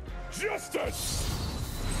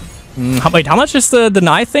 Wait, how much is the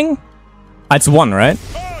deny thing? It's 1, right?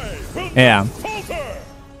 Yeah.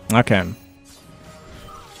 Okay.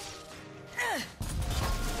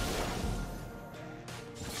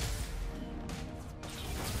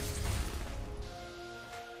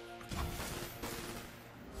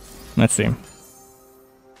 Let's see.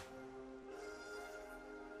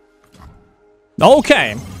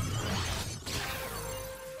 Okay.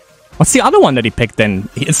 What's the other one that he picked then?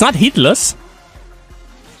 It's not Heatless.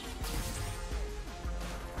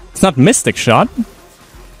 It's not Mystic Shot.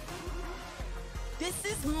 This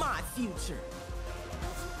is my future.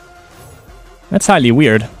 That's highly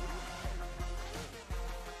weird.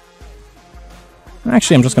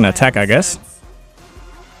 Actually, I'm just gonna attack, I guess.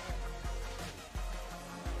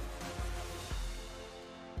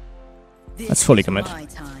 Let's fully commit.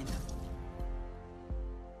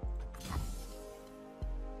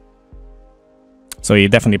 So he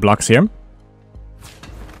definitely blocks here.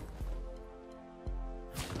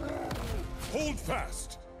 Hold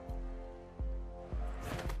fast.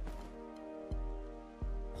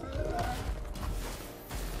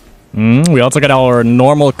 We also get our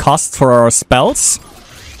normal cost for our spells.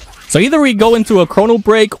 So either we go into a Chrono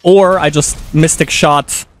Break or I just Mystic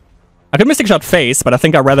Shot. I could Mystic Shot Face, but I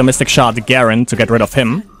think I'd rather Mystic Shot Garen to get rid of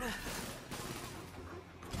him.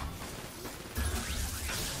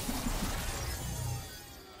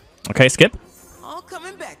 Okay, skip. All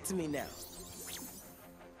coming back to me now.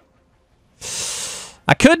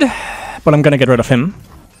 I could, but I'm gonna get rid of him.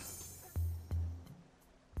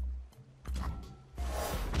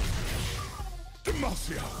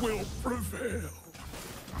 Demacia will prevail.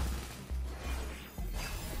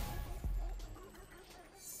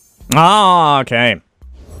 Ah, okay.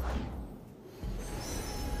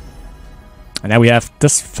 And now we have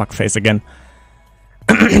this fuckface again.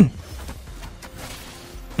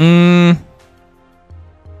 I'm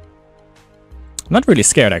not really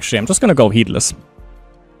scared, actually. I'm just gonna go Heedless.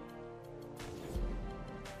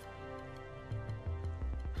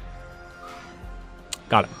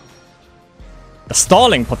 Got it. The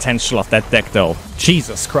stalling potential of that deck, though.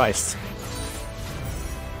 Jesus Christ.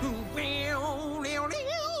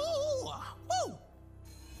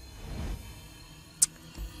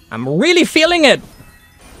 I'm really feeling it.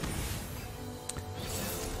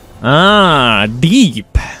 Ah,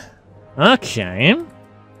 deep. Okay.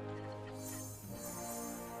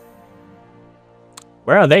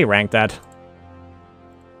 Where are they ranked at?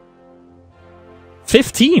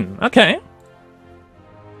 15. Okay.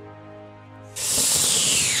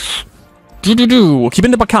 Keeping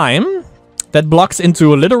the Bakaim. That blocks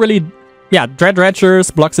into literally... Yeah, Dread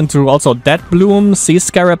Ratchers blocks into also Dead Bloom. Sea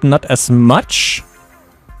Scarab, not as much.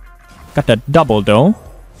 Got that double, though.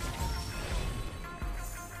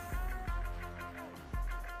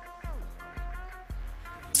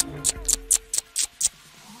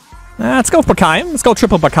 Let's go Bakaim. Let's go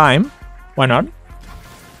triple Bakaim. Why not?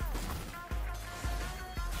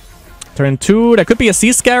 Turn 2. That could be a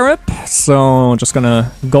Sea Scarab. So, just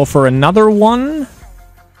gonna go for another one.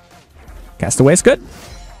 Castaway's good.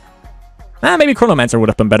 Maybe Chronomancer would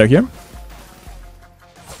have been better here.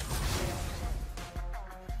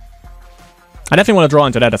 I definitely want to draw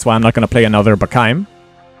into that. That's why I'm not going to play another Bakaim.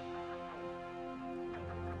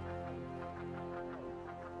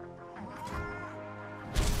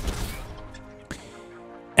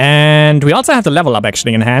 And we also have the level up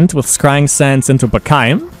actually in hand with Scrying Sands into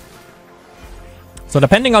Bakaim. So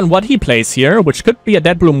depending on what he plays here, which could be a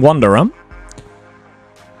Deadbloom Wanderer,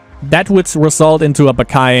 that would result into a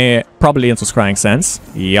Bakai, probably into Scrying Sands.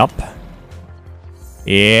 Yup.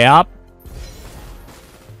 Yup.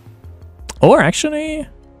 Or actually...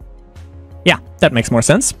 Yeah, that makes more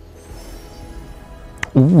sense.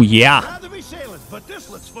 Ooh, yeah. but this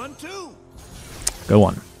looks fun too. Go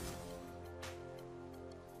on.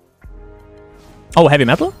 Oh, heavy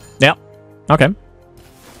metal? Yeah. Okay.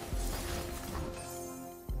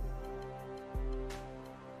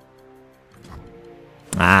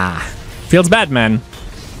 Ah, feels bad, man.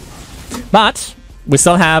 But we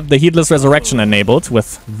still have the Heedless Resurrection enabled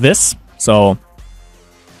with this, so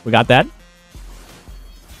we got that.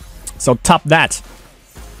 So top that.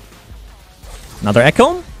 Another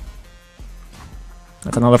Ekko.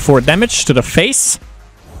 That's another 4 damage to the face.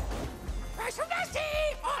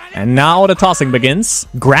 And now the tossing begins.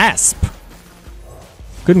 Grasp.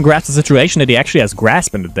 Couldn't grasp the situation that he actually has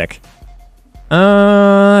Grasp in the deck.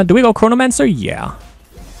 Do we go Chronomancer? Yeah.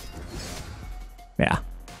 Yeah.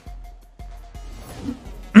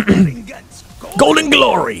 Golden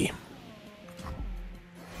Glory.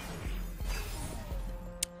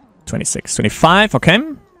 26, 25, okay.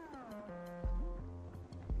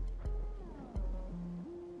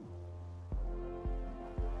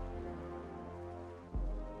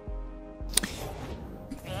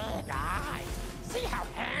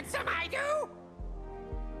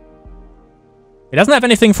 He doesn't have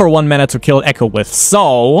anything for 1 mana to kill Ekko with,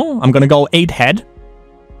 so I'm gonna go 8 head.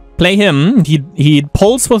 Play him. He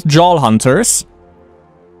pulls with Jaw Hunters.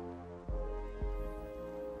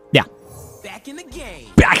 Yeah. Back in the game.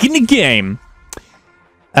 Back in the game.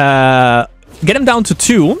 Get him down to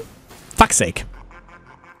 2. Fuck's sake.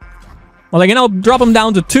 Well, like, you know, drop him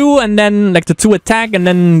down to 2 and then like the 2 attack and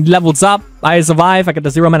then levels up. I survive. I get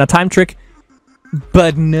the 0 mana time trick.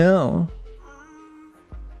 But no.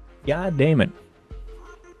 God damn it.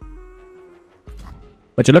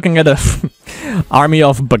 But you're looking at a army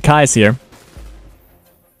of Bakais here.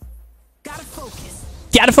 Gotta focus.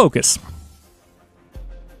 Gotta focus.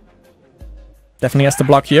 Definitely has to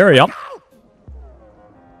block here, yep.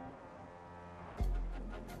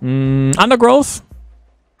 Undergrowth?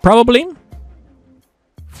 Probably.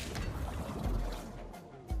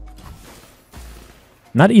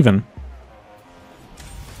 Not even.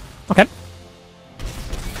 Okay.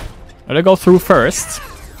 I'll go through first.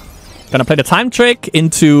 Gonna play the time trick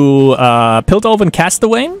into Piltover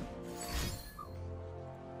Castaway.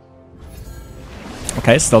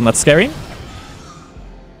 Okay, still not scary.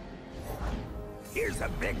 Here's a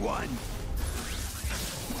big one.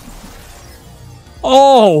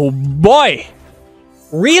 Oh boy!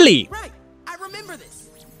 Really? Right. I remember this.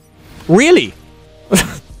 Really?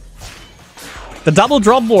 The double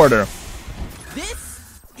drop border.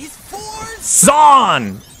 This is for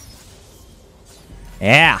Zon!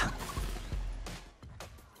 Yeah.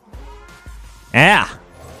 Yeah.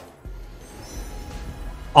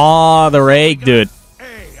 Oh, the rake, dude.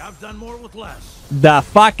 Hey, I've done more with less. The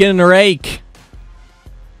fucking rake.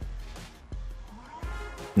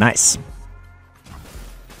 Nice.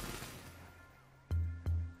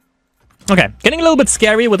 Okay, getting a little bit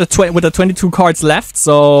scary with the 22 cards left,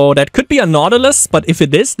 so that could be a Nautilus, but if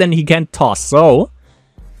it is, then he can't toss. So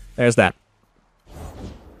there's that.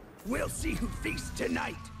 We'll see who feasts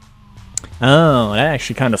tonight. Oh, that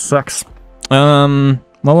actually kind of sucks.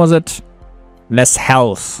 What was it? Less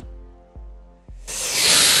health.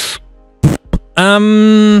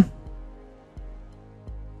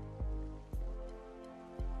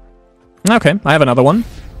 Okay, I have another one.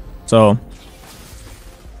 So,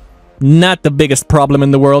 not the biggest problem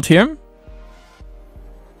in the world here.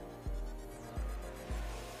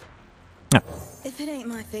 If it ain't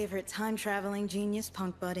my favorite time-traveling genius,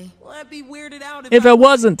 punk buddy. Well, I'd be weirded out If it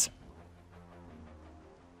wasn't.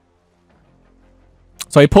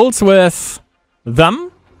 So he pulls with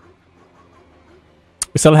them.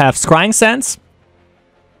 We still have Scrying Sands.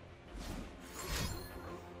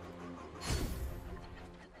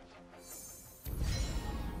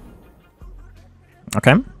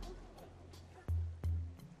 Okay.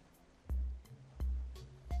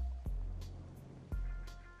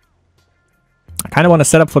 I kind of want to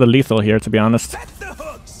set up for the lethal here, to be honest.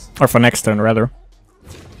 Or for next turn, rather.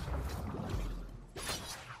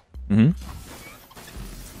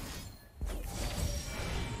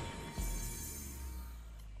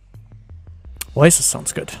 Oasis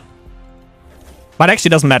sounds good. But it actually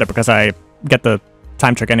doesn't matter because I get the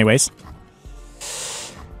time trick anyways.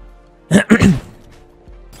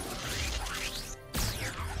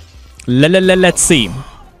 Let's see.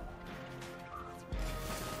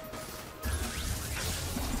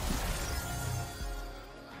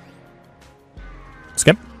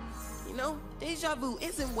 Skip. You know, deja vu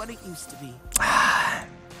isn't what it used to be.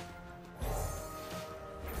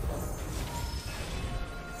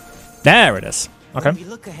 There it is. Okay. When we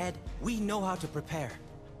look ahead, we know how to prepare.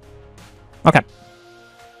 Okay.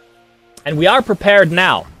 And we are prepared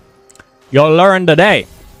now. You'll learn today.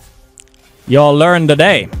 You'll learn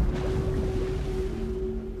today.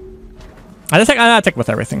 I attack with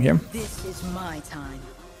everything here. This is my time.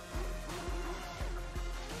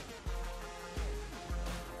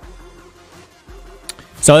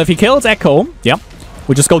 So if he kills Ekko, yep,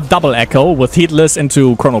 we just go double Ekko with Heatless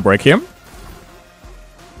into Chrono Break here.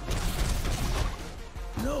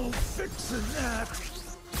 No fixing that.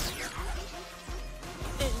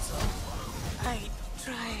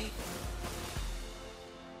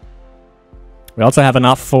 We also have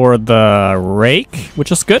enough for the Rake,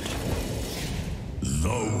 which is good. The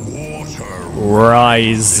water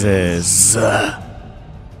Rises.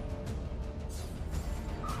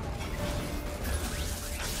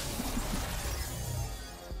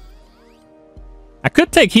 I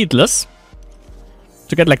could take Heatless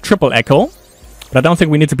to get like triple Ekko, but I don't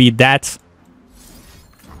think we need to be that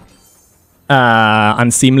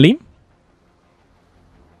unseemly.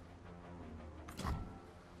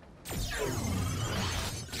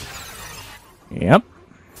 Yep.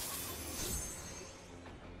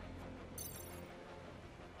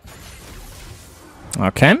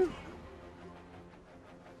 Okay.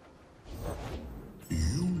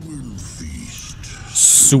 you will feast.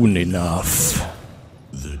 Soon enough.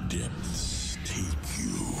 The depths take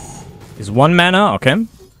you. Is 1 mana? Okay.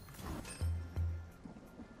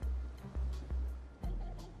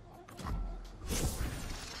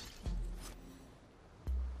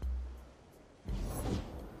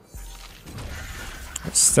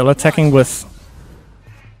 Still attacking with...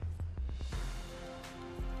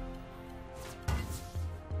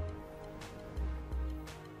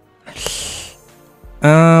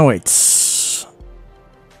 wait.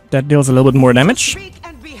 That deals a little bit more damage. Speak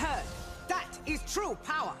and be heard. That is true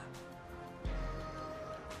power.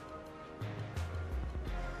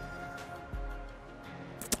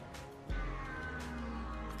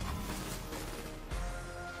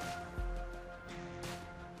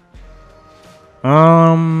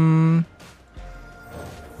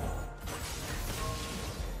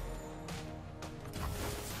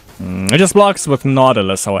 It just blocks with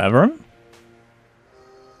Nautilus, however.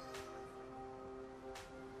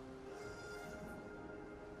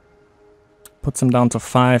 Puts him down to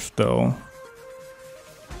 5, though.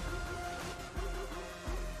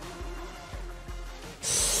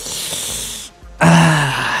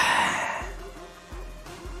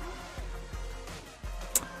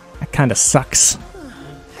 That kind of sucks.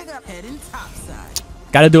 Heading topside.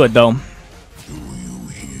 Gotta do it, though.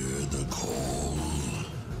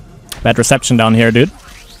 Bad reception down here, dude.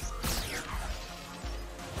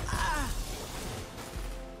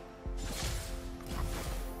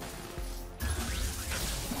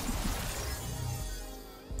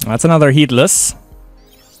 That's another Heatless.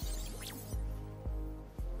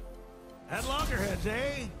 Had loggerheads,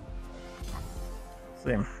 eh?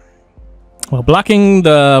 See. Well, blocking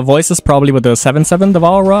the voices probably with the 7/7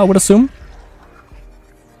 Devourer, I would assume.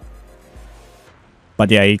 But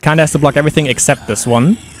yeah, he kind of has to block everything except this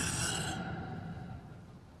one.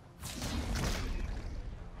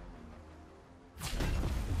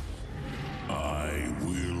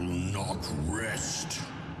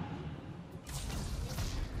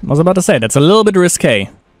 I was about to say, that's a little bit risque.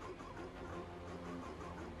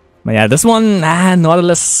 But yeah, this one,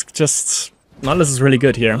 Nautilus is really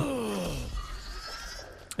good here.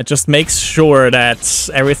 It just makes sure that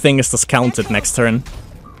everything is discounted next turn.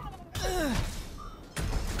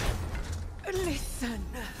 Listen.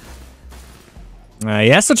 He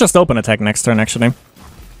has to just open attack next turn, actually.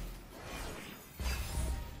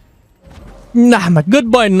 Nah, my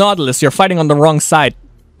good boy Nautilus, you're fighting on the wrong side.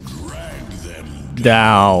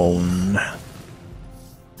 Down.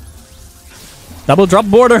 Double drop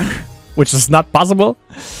border, which is not possible.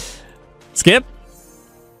 Skip.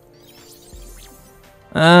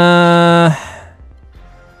 Can't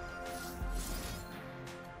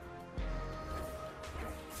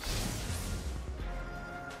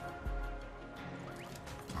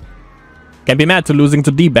be mad to losing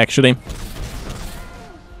to Deep, actually.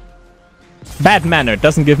 Bad manner,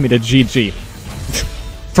 doesn't give me the GG.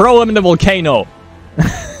 Throw him in the volcano.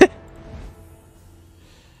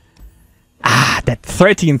 That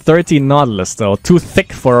 13-13 Nautilus, though. Too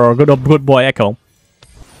thick for our good boy Ekko.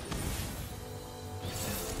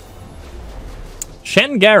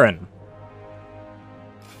 Shen Garen.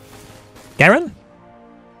 Garen?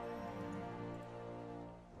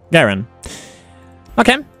 Garen.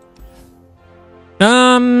 Okay.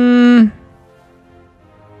 I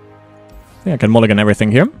think I can mulligan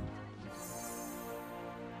everything here.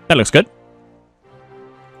 That looks good.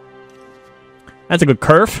 That's a good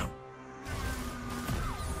curve.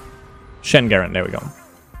 Shen Garen, there we go.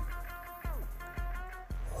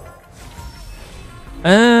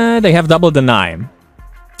 They have double deny.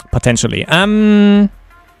 Potentially. Okay.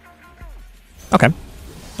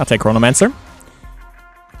 I'll take Chronomancer.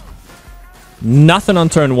 Nothing on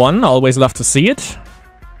turn 1. Always love to see it.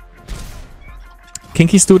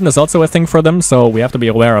 Kinky Student is also a thing for them, so we have to be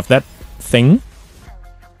aware of that thing.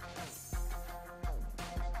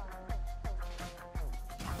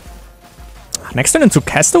 Next turn into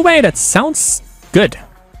Castaway? That sounds good.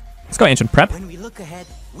 Let's go Ancient Prep. When we look ahead,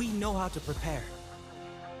 we know how to prepare.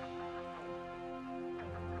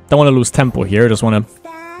 Don't want to lose tempo here. Just want to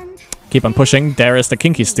keep on pushing. There is the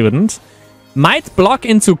Kinky Student. Might block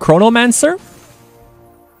into Chronomancer.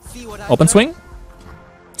 Open swing.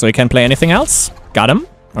 So he can't play anything else. Got him.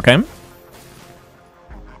 Okay.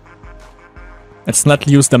 Let's not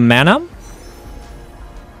use the mana.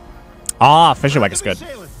 Ah, Fisherwag is good.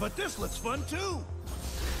 But this looks fun too.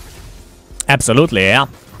 Absolutely, yeah.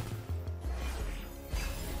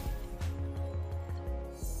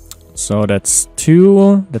 So that's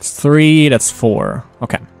 2, that's 3, that's 4.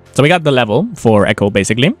 Okay. So we got the level for Ekko,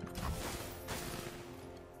 basically.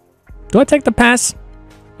 Do I take the pass?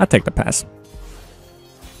 I take the pass.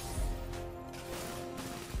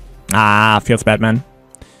 Ah, feels bad, man.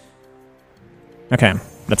 Okay,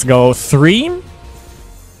 let's go 3.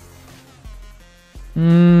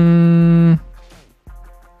 Can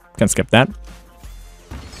skip that.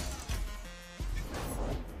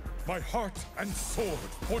 My heart and sword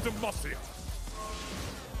for Demacia.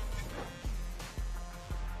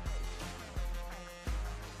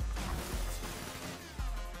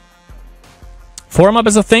 Form up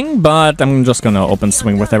is a thing, but I'm just gonna open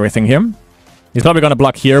swing with everything here. He's probably gonna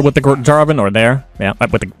block here with the Jarvan, or there. Yeah,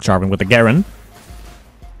 with the Jarvan, with the Garen.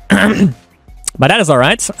 But that is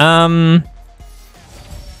alright.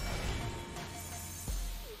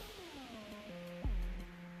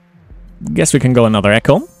 Guess we can go another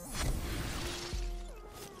Ekko.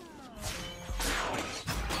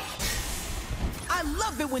 I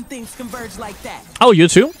love it when things converge like that. Oh, you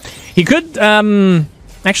too? He could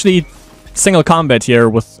actually single combat here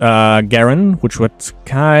with Garen, which would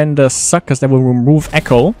kinda suck because that will remove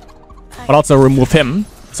Ekko, but also remove him.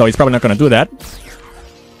 So he's probably not gonna do that.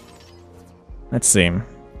 Let's see.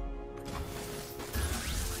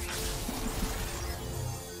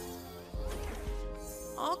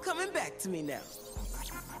 All coming back to me now.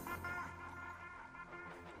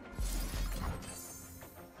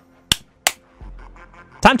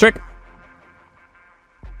 Time trick.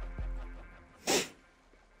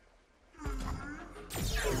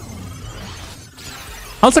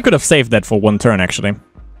 Also could have saved that for one turn, actually.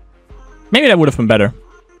 Maybe that would have been better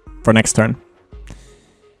for next turn.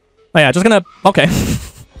 Oh yeah, just gonna... Okay.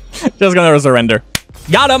 Just gonna surrender.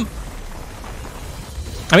 Got him!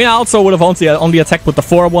 I mean, I also would have only attacked with the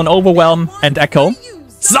 4-1 Overwhelm and Ekko.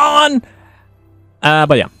 Son!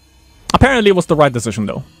 But yeah. Apparently it was the right decision,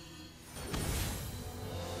 though.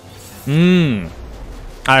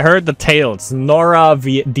 I heard the tales. Nora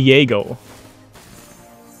Diego.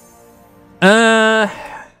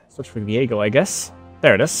 Search for Diego, I guess.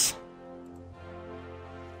 There it is.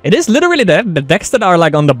 It is literally the decks that are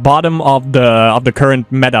like on the bottom of the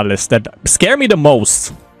current meta list that scare me the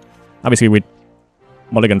most. Obviously, with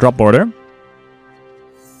mulligan drop border.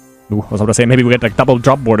 Ooh, I was about to say maybe we get like double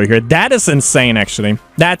drop border here. That is insane, actually.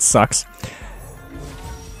 That sucks.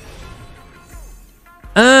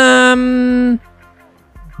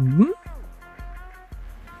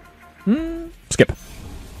 Skip.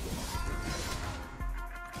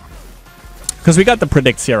 Because we got the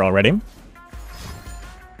predicts here already.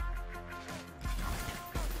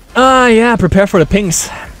 Yeah, prepare for the pings.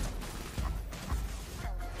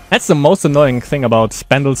 That's the most annoying thing about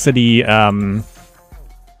Spandel City,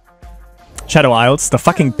 Shadow Isles. The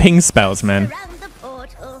fucking ping spells, man.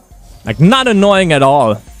 Like, not annoying at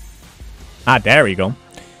all. Ah, there we go.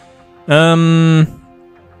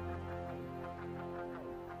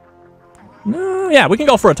 Yeah, we can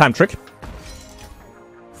go for a time trick.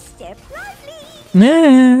 Step lively.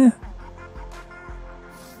 Nah.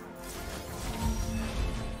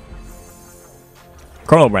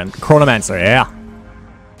 Chronomancer, yeah.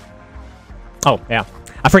 Oh, yeah.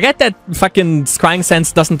 I forget that fucking Scrying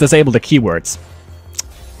Sense doesn't disable the keywords.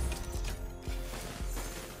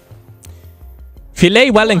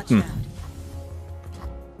 Filet Wellington.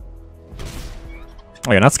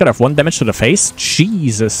 Oh, you're not scared of 1 damage to the face?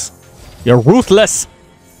 Jesus. You're ruthless.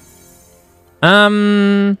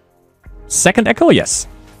 Second Ekko, yes.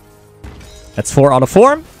 That's 4 out of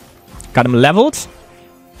 4. Got him leveled.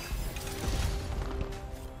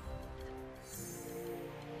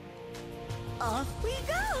 Off we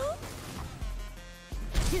go.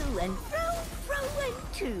 To and fro, fro and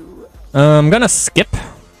too. I'm gonna skip.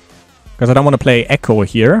 Because I don't want to play Ekko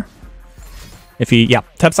here. If he, yeah,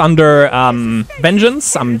 taps under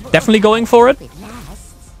Vengeance, I'm definitely going for it.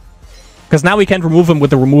 Because now we can't remove him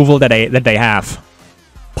with the removal that they have.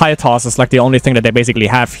 Pythos is like the only thing that they basically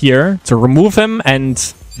have here to remove him, and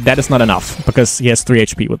that is not enough, because he has 3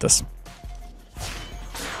 HP with this.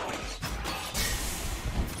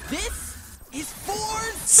 This is for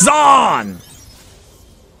Zon!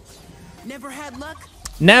 Never had luck.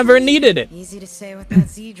 Never needed it. Easy to say with that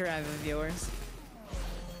Z drive of yours.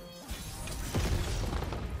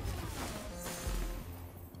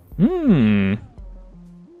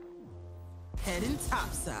 Heading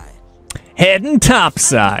topside. Heading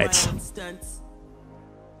topside. Wild stunts.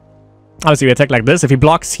 Obviously, we attack like this. If he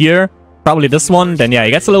blocks here, probably this one, then yeah,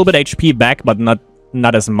 he gets a little bit HP back, but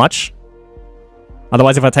not as much.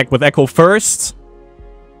 Otherwise, if I attack with Ekko first,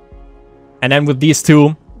 and then with these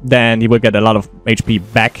two, then he will get a lot of HP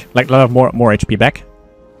back, like a lot of more HP back.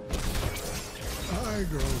 I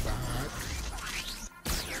grow back.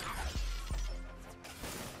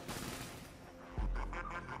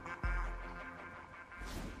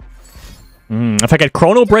 If I get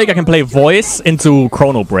Chrono Break, I can play Voice into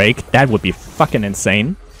Chrono Break. That would be fucking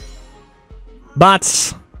insane.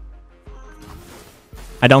 But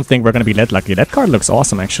I don't think we're gonna be that lucky. That card looks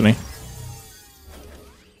awesome, actually.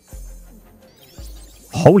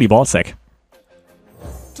 Holy ballsack.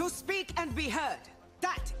 To speak and be heard.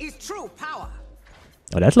 That is true power.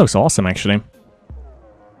 Oh, that looks awesome, actually.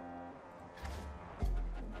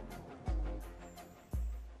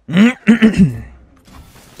 You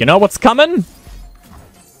know what's coming?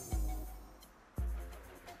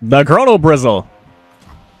 The Chrono Brizzle.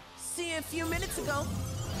 See you a few minutes ago.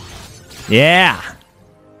 Yeah.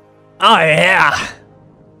 Oh, yeah.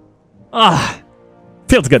 Ah,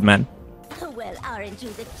 feels good, man. Well, aren't you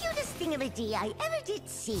the cutest thingamajig I ever did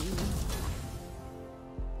see?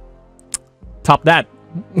 Top that.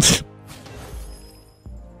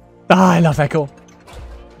 I love Ekko.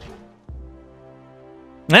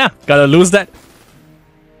 Yeah, gotta lose that.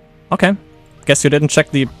 Okay. Guess you didn't check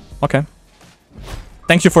the... Okay.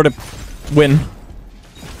 Thank you for the win.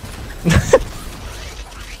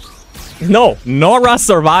 No, Nora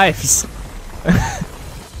survives.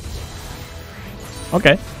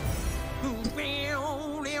 Okay.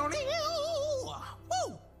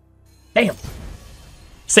 Damn.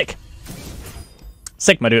 Sick.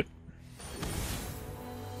 Sick, my dude.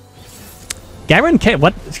 Garen K.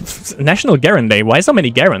 What? National Garen Day. Why so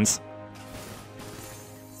many Garens?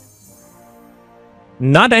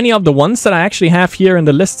 Not any of the ones that I actually have here in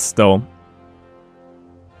the lists, though.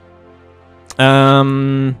 Yeah.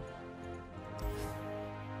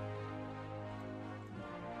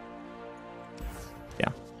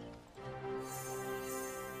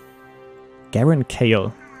 Garen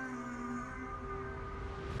Kale.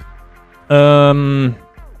 The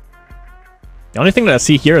only thing that I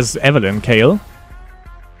see here is Evelyn Kale.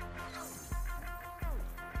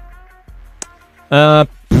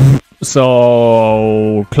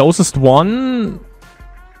 So closest one?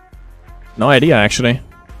 No idea, actually.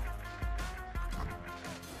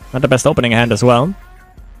 Not the best opening hand as well.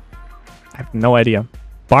 I have no idea.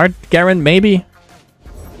 Bard Garen, maybe?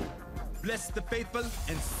 Bless the faithful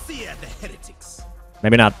and sear the heretics.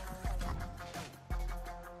 Maybe not.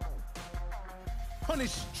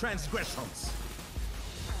 Punish transgressions.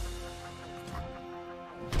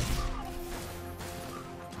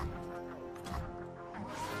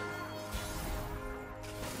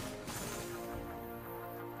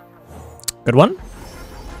 Good one.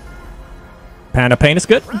 Panda Pain is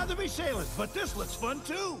good. Rather be sailors, but this looks fun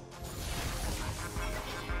too.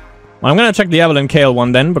 Well, I'm gonna check the Evelyn Kale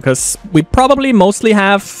one then, because we probably mostly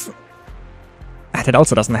have... Ah, that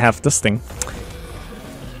also doesn't have this thing.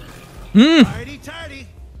 Tardy, tardy.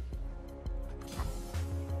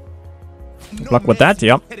 Block with that,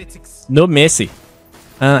 yep. No mercy.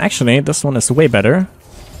 Actually, this one is way better.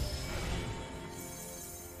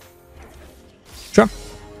 Sure.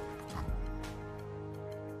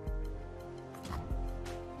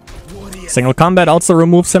 Single combat also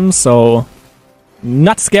removes him, so...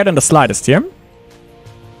 Not scared in the slightest here.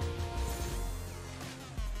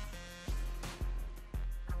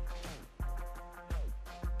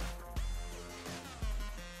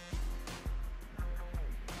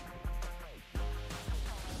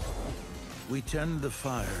 We tend the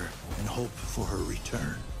fire and hope for her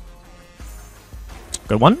return.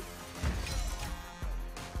 Good one.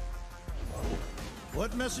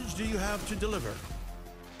 What message do you have to deliver?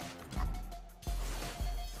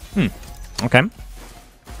 Okay.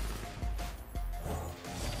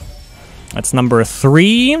 That's number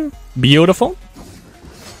 3. Beautiful.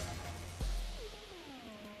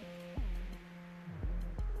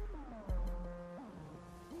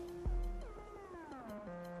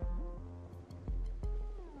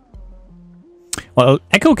 Well,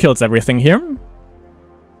 Ekko kills everything here.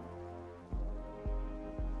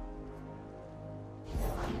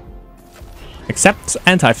 Except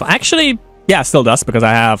anti-fire. Actually, yeah, still does, because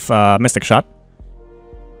I have Mystic Shot.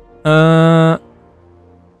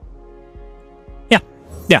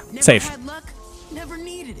 Yeah, Never safe. had luck, never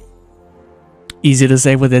needed it. Easy to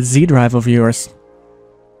say with that Z drive of yours.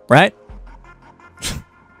 Right?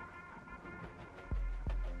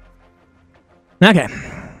 Okay.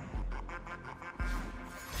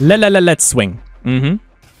 Let's swing.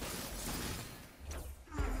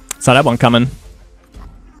 Saw that one coming.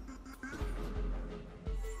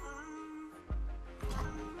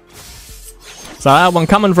 Saw that one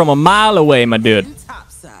coming from a mile away, my dude.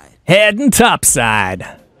 Topside. Heading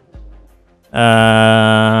topside.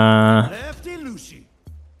 Lefty Lucy.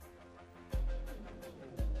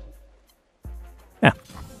 Yeah.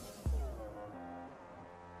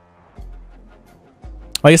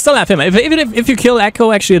 Well, you still have him. Even if you kill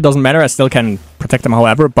Ekko, actually, it doesn't matter. I still can protect him,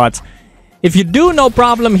 however. But if you do, no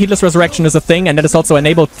problem. Heedless Resurrection is a thing, and that is also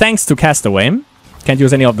enabled thanks to Castaway. Can't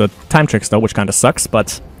use any of the time tricks, though, which kind of sucks.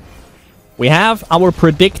 But we have our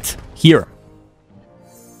predict here.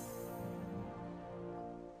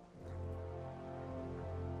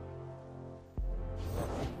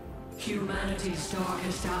 Humanity's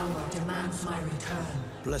darkest hour demands my return.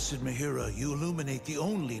 Blessed Mihira, you illuminate the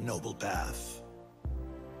only noble path.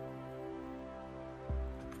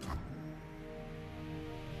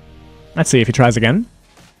 Let's see if he tries again.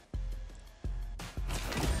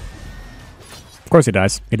 Of course he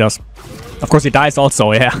dies. He does. Of course he dies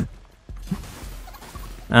also, yeah.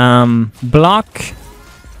 Block.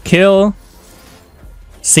 Kill.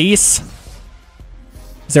 Cease.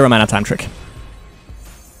 0 mana time trick.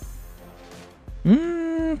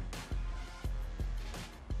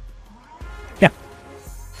 Yeah.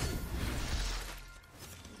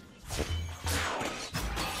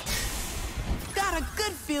 Got a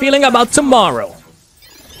good Feeling about tomorrow.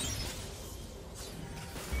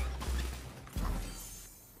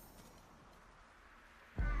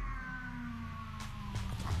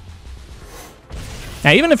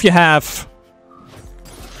 Now, even if you have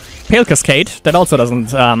Pale Cascade, that also doesn't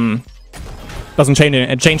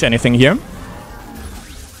change anything here.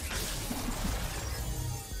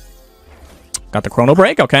 Got the Chrono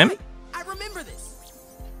Break, okay. I remember this.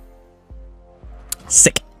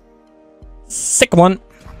 Sick. Sick one.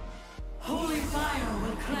 Holy fire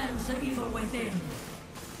will cleanse the evil within.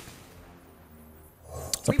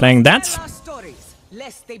 So playing that, Tell our stories,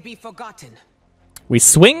 lest they be forgotten. we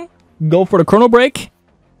swing, go for the Chrono Break.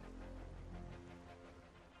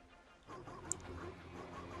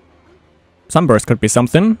 Sunburst could be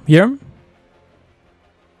something here.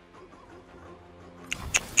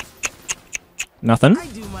 Nothing. I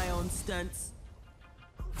do my own stunts.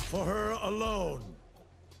 For her alone.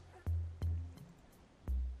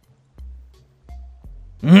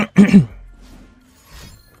 Yeah,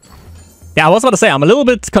 I was about to say, I'm a little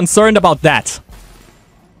bit concerned about that.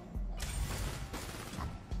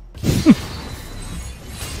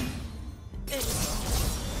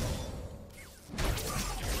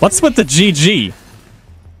 What's with the GG?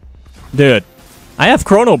 Dude, I have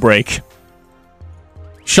Chrono Break.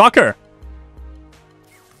 Shocker.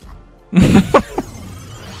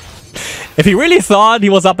 If he really thought he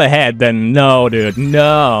was up ahead, then no, dude.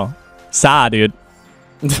 No. Sa, dude.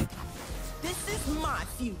 This is my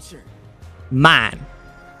future. Man.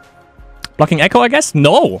 Blocking Ekko, I guess?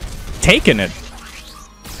 No. Taking it.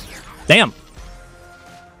 Damn.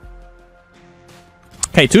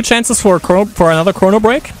 Okay, 2 chances for another Chrono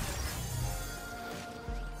Break.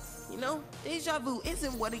 You know, deja vu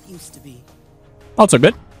isn't what it used to be. Also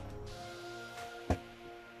good.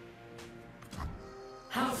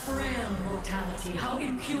 How frail mortality, how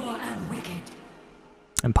impure and wicked.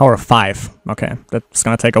 And power 5. Okay, that's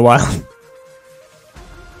gonna take a while.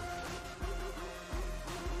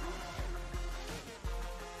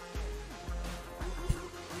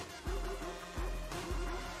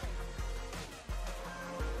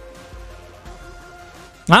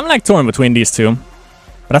 I'm like torn between these two.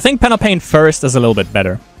 But I think Pen of Pain first is a little bit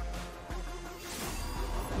better.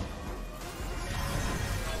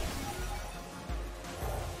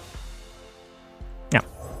 Yeah.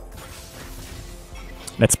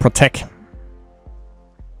 Let's protect.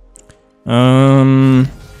 Be not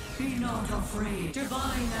afraid.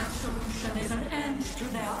 Divine absolution is an end to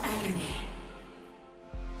their agony.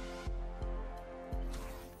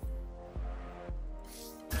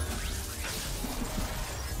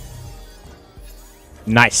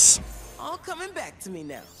 Nice. All coming back to me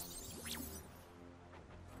now.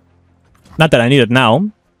 Not that I need it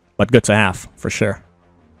now, but good to have, for sure.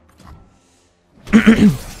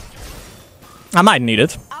 I might need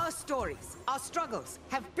it. Our stories, our struggles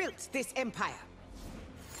have built this empire.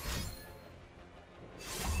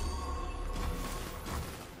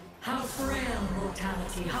 How frail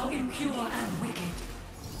mortality, how impure and wicked.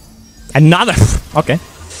 Another. Okay.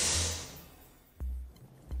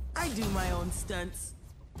 I do my own stunts.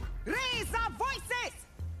 Raise our voices!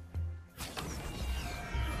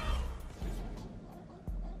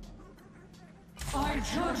 I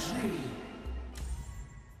judge thee.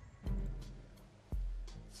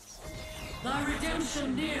 Thy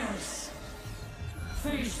redemption nears.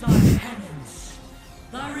 Face thy penance.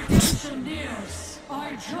 Thy redemption nears.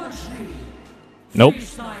 I judge thee. Nope.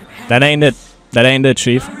 Face thy penance. That ain't it. That ain't it,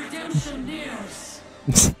 Chief. Thy redemption nears.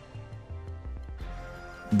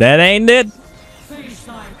 That ain't it. Face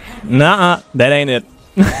thy penance. Nuh-uh. That ain't it.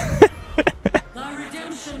 Thy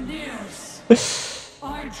redemption nears.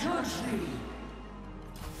 I judge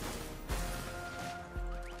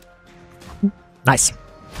thee. Nice.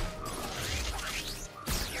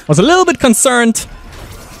 Was a little bit concerned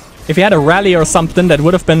if he had a rally or something that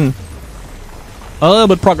would have been a little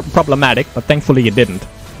bit problematic, but thankfully it didn't.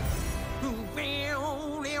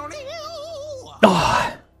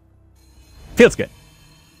 Oh, feels good.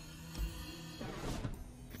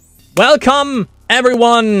 Welcome,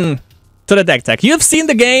 everyone, to the deck tech. You've seen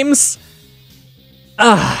the games.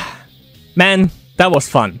 Man, that was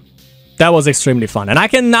fun. That was extremely fun. And I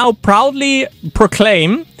can now proudly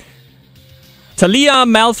proclaim Talia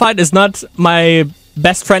Malphite is not my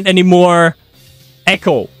best friend anymore.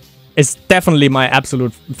 Ekko is definitely my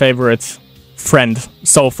absolute favorite friend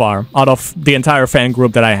so far out of the entire fan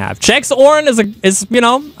group that I have. Jax Ornn is you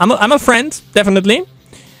know, I'm a friend, definitely.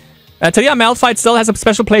 Talia Malphite still has a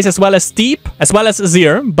special place, as well as Steep, as well as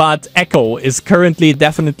Azir, but Ekko is currently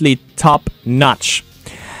definitely top notch.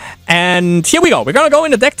 And here we go. We're gonna go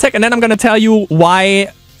into deck tech, and then I'm gonna tell you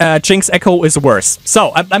why Jinx Ekko is worse.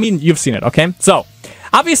 So, I mean, you've seen it, okay? So,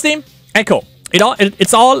 obviously, Ekko.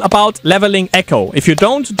 It's all about leveling Ekko. If you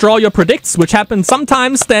don't draw your predicts, which happens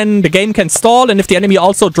sometimes, then the game can stall, and if the enemy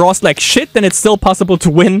also draws like shit, then it's still possible to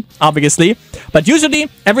win, obviously. But usually,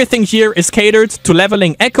 everything here is catered to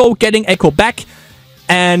leveling Ekko, getting Ekko back,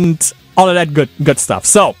 and all of that good stuff.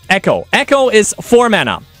 So, Ekko. Ekko is 4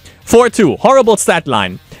 mana. 4/2. Horrible stat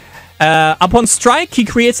line. Upon strike, he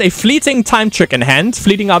creates a fleeting time trick in hand.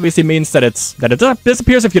 Fleeting obviously means that it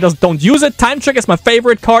disappears if you just don't use it. Time trick is my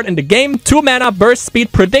favorite card in the game. 2 mana, burst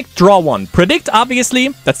speed, predict, draw 1. Predict, obviously,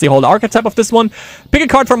 that's the whole archetype of this one. Pick a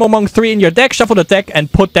card from among 3 in your deck, shuffle the deck,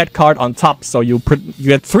 and put that card on top. So you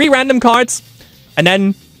get 3 random cards, and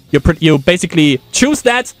then you basically choose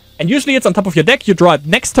that, and usually it's on top of your deck. You draw it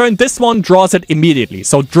next turn. This one draws it immediately.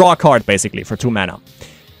 So draw a card, basically, for 2 mana.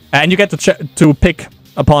 And you get to pick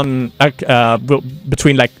upon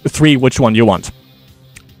between like 3 which one you want.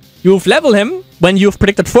 You've leveled him when you've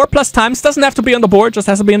predicted 4+ times. Doesn't have to be on the board, just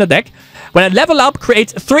has to be in the deck. When I level up, create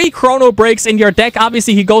 3 chrono breaks in your deck.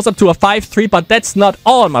 Obviously he goes up to a 5/3, but that's not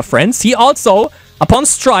all, my friends. He also, upon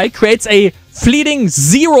strike, creates a fleeting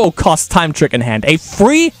 0-cost time trick in hand, a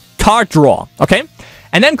free card draw. Okay,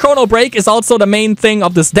 and then chrono break is also the main thing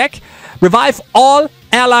of this deck. Revive all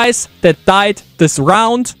allies that died this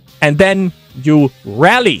round, and then you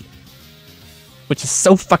rally, which is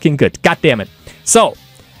so fucking good. God damn it. So,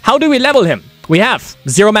 how do we level him? We have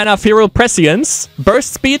 0 mana Feral Prescience,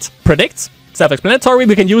 burst speed, predict, self-explanatory.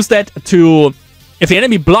 We can use that to, if the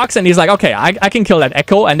enemy blocks and he's like, okay, I can kill that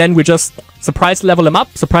Ekko, and then we just surprise level him up,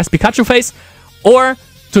 surprise Pikachu face, or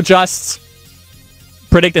to just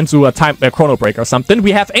predict into a chrono break or something.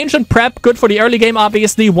 We have Ancient Prep, good for the early game,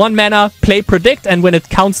 obviously. 1 mana, play predict, and when it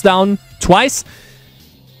counts down twice,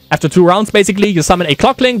 after 2 rounds, basically, you summon a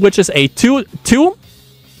Clockling, which is a 2/2,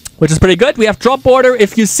 which is pretty good. We have Drop Border.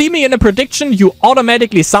 If you see me in a prediction, you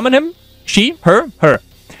automatically summon him. She, her.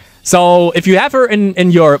 So, if you have her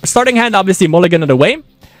in your starting hand, obviously, mulligan it away.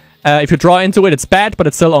 If you draw into it, it's bad, but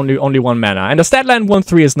it's still only 1 mana. And the stat line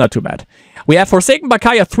 1/3 is not too bad. We have Forsaken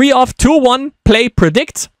Bakaya 3-off, 2/1, play,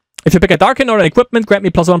 predict. If you pick a Darken or an equipment, grant me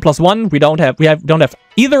 +1/+1. We don't have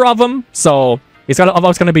either of them, so he's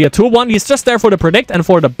always going to be a 2/1. He's just there for the predict and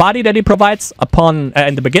for the body that he provides upon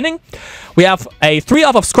in the beginning. We have a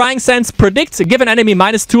 3-off of Scrying Sense, predict. Give an enemy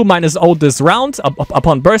 -2/-0 this round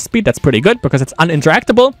upon burst speed. That's pretty good because it's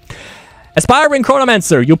uninteractable. Aspiring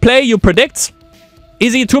Chronomancer. You play, you predict.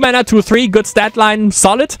 Easy, 2 mana, 2/3. Good stat line,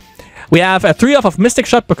 solid. We have a 3-off of Mystic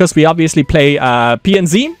Shot because we obviously play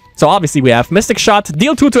PNZ. So obviously we have Mystic Shot.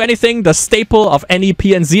 Deal 2 to anything, the staple of any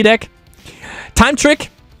PNZ deck. Time Trick.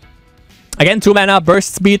 Again, 2 mana,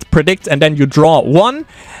 burst speed, predict, and then you draw 1.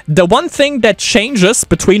 The one thing that changes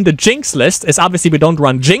between the Jinx list is obviously we don't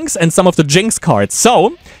run Jinx and some of the Jinx cards.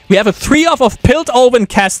 So, we have a 3-off of Piltover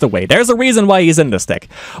Castaway. There's a reason why he's in this deck.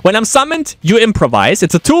 When I'm summoned, you improvise.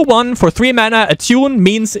 It's a 2-1 for 3 mana. Attune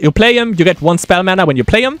means you play him, you get 1 spell mana when you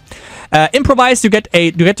play him. Improvise, you get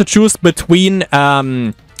to choose between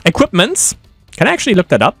equipments. Can I actually look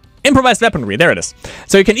that up? Improvised weaponry, there it is.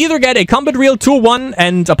 So you can either get a combat reel 2-1,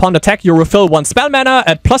 and upon attack you refill 1 spell mana,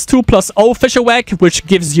 a +2/+0 Fisher Whack, which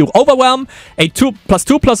gives you Overwhelm, a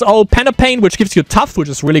 2+2/+0 Pen of Pain, which gives you Tough, which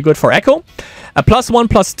is really good for Ekko, a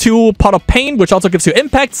 +1/+2 Pot of Pain, which also gives you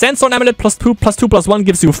Impact, Sandstorm Amulet +2/+1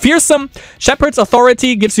 gives you Fearsome, Shepherd's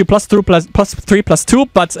Authority gives you +3/+2,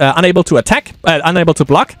 but unable to attack, unable to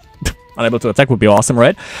block. Unable to attack would be awesome,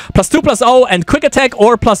 right? +2/+0 and quick attack,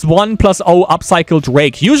 or +1/+0 upcycled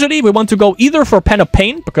rake. Usually we want to go either for Pen of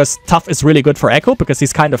Pain, because Tough is really good for Ekko, because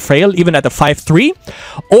he's kind of frail, even at the 5/3.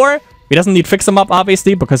 Or he doesn't need Fix Him Up,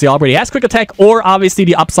 obviously, because he already has quick attack. Or obviously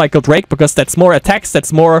the upcycled rake, because that's more attacks,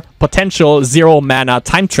 that's more potential 0 mana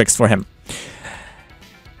time tricks for him.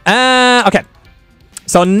 Okay.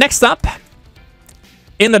 So next up,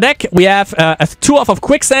 in the deck, we have a 2-off of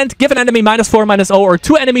Quicksand. Give an enemy -4/-0 or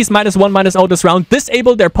 2 enemies -1/-0 this round.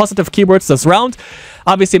 Disable their positive keywords this round.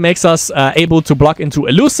 Obviously makes us able to block into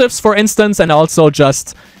elusives, for instance, and also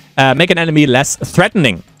just make an enemy less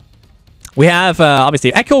threatening. We have,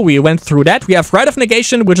 obviously, Ekko. We went through that. We have Rite of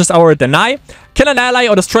Negation, which is our Deny. Kill an ally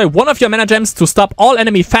or destroy one of your mana gems to stop all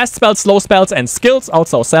enemy fast spells, slow spells, and skills.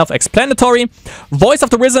 Also self-explanatory. Voice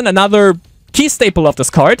of the Risen, another key staple of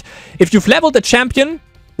this card. If you've leveled a champion,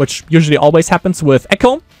 which usually always happens with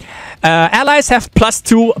Ekko, allies have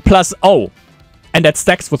 +2/+0. And that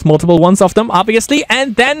stacks with multiple ones of them, obviously.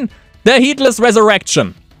 And then the Heedless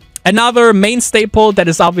Resurrection. Another main staple that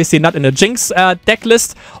is obviously not in the Jinx deck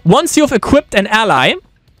list. Once you've equipped an ally,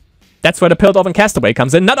 that's where the Piltover Castaway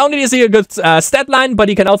comes in. Not only is he a good stat line, but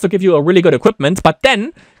he can also give you a really good equipment. But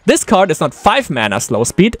then, this card is not 5 mana slow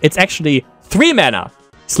speed. It's actually 3 mana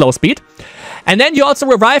slow speed. And then you also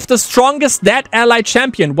revive the strongest dead ally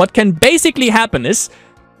champion. What can basically happen is,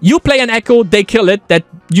 you play an Ekko, they kill it. That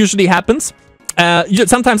usually happens.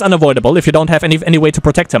 Sometimes unavoidable if you don't have any way to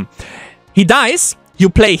protect him. He dies, you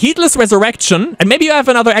play Heedless Resurrection, and maybe you have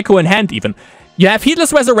another Ekko in hand even. You have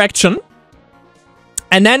Heedless Resurrection,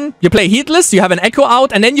 and then you play Heedless, you have an Ekko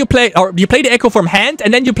out, and then you play the Ekko from hand,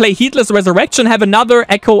 and then you play Heedless Resurrection, have another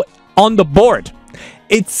Ekko on the board.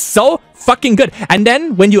 It's so fucking good. And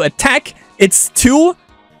then when you attack, it's 2...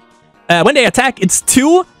 when they attack, it's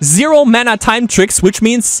 2 0 mana time tricks, which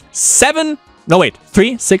means 3,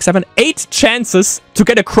 6, 7, 8 chances to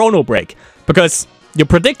get a chrono break. Because you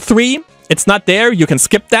predict 3, it's not there, you can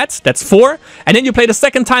skip that, that's 4. And then you play the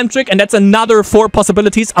second time trick, and that's another 4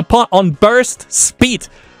 possibilities on burst speed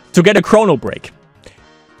to get a chrono break.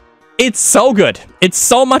 It's so good. It's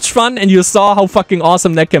so much fun, and you saw how fucking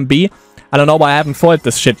awesome that can be. I don't know why I haven't foiled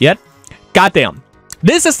this shit yet. Goddamn.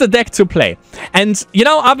 This is the deck to play. And, you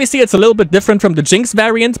know, obviously it's a little bit different from the Jinx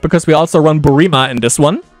variant, because we also run Burima in this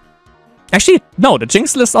one. Actually, no, the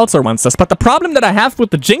Jinx list also runs this. But the problem that I have with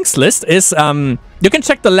the Jinx list is, you can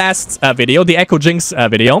check the last video, the Ekko Jinx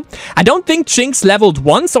video. I don't think Jinx leveled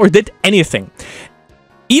once or did anything.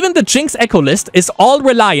 Even the Jinx Ekko list is all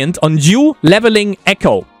reliant on you leveling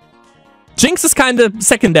Ekko. Jinx is kind of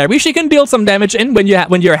secondary. She can deal some damage in when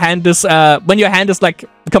your hand is like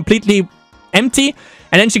completely empty,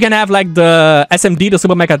 and then she can have like the SMD, the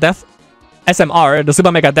Super Mega Death, SMR, the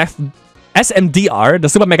Super Mega Death, SMDR, the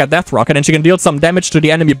Super Mega Death Rock, and then she can deal some damage to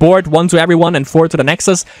the enemy board, 1 to everyone and 4 to the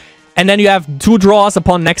Nexus. And then you have 2 draws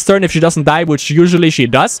upon next turn if she doesn't die, which usually she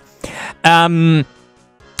does.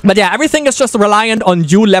 But yeah, everything is just reliant on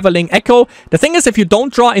you leveling Ekko. The thing is, if you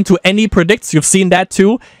don't draw into any predicts, you've seen that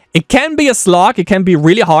too, it can be a slog, it can be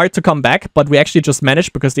really hard to come back, but we actually just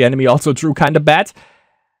managed because the enemy also drew kind of bad.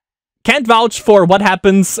 Can't vouch for what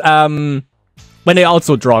happens when they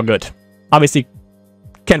also draw good. Obviously,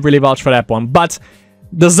 can't really vouch for that one. But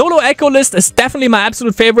the Zolo Ekko list is definitely my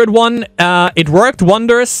absolute favorite one. It worked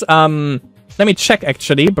wonders. Let me check,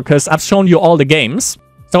 actually, because I've shown you all the games.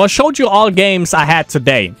 So I showed you all games I had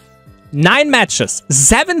today. 9 matches,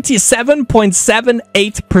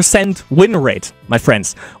 77.78% win rate, my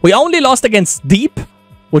friends. We only lost against Deep,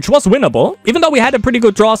 which was winnable, even though we had a pretty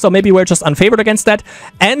good draw, so maybe we're just unfavored against that.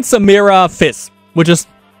 And Samira Fizz, which is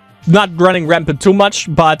not running rampant too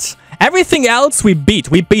much, but everything else we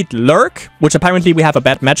beat. We beat Lurk, which apparently we have a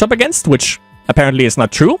bad matchup against, which apparently is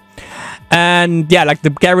not true. And yeah, like the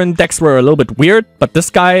Garen decks were a little bit weird, but this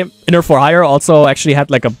guy, Inner for Hire, also actually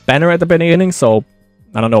had like a banner at the beginning, so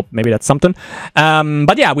I don't know, maybe that's something.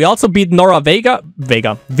 But yeah, we also beat Nora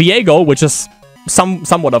Viego, which is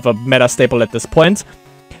somewhat of a meta staple at this point.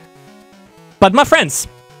 But my friends,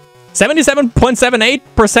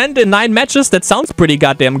 77.78% in 9 matches, that sounds pretty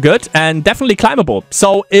goddamn good and definitely climbable.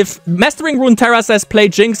 So if Mastering Runeterra says play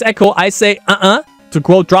Jinx Ekko, I say to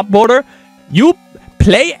quote Drop Border, you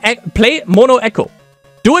play Mono Ekko.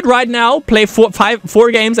 Do it right now, play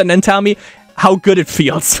 4 games and then tell me how good it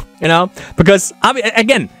feels, you know? Because,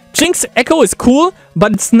 again, Jinx Ekko is cool,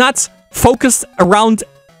 but it's not focused around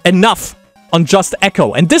enough on just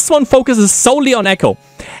Ekko. And this one focuses solely on Ekko.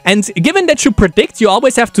 And given that you predict, you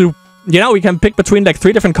always have to, you know, we can pick between like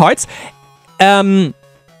 3 different cards.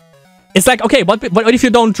 It's like, okay, what if you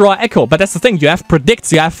don't draw Ekko? But that's the thing, you have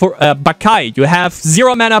predicts, you have Bakai, you have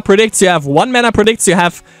 0 mana predicts, you have 1 mana predicts, you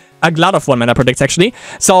have a lot of 1 mana predicts actually.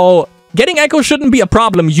 So getting Ekko shouldn't be a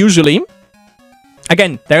problem usually.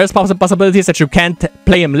 Again, there is possibilities that you can't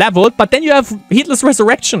play him leveled, but then you have Heedless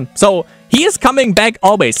Resurrection. So he is coming back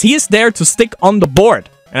always. He is there to stick on the board,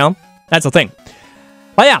 you know? That's the thing.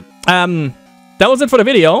 But yeah, that was it for the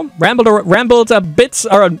video. Rambled a bit,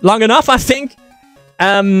 or long enough, I think.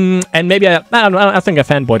 And maybe I think I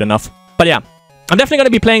fanboyed enough. But yeah, I'm definitely going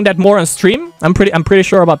to be playing that more on stream. I'm pretty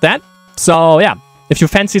sure about that. So yeah, if you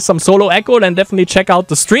fancy some solo Ekko, then definitely check out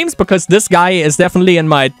the streams, because this guy is definitely in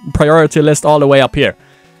my priority list all the way up here.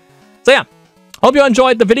 So yeah, hope you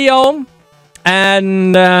enjoyed the video.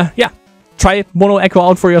 And yeah, try Mono Ekko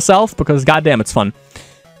out for yourself, because goddamn, it's fun.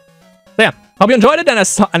 So yeah, hope you enjoyed it,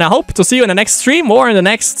 and I hope to see you in the next stream or in the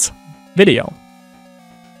next video.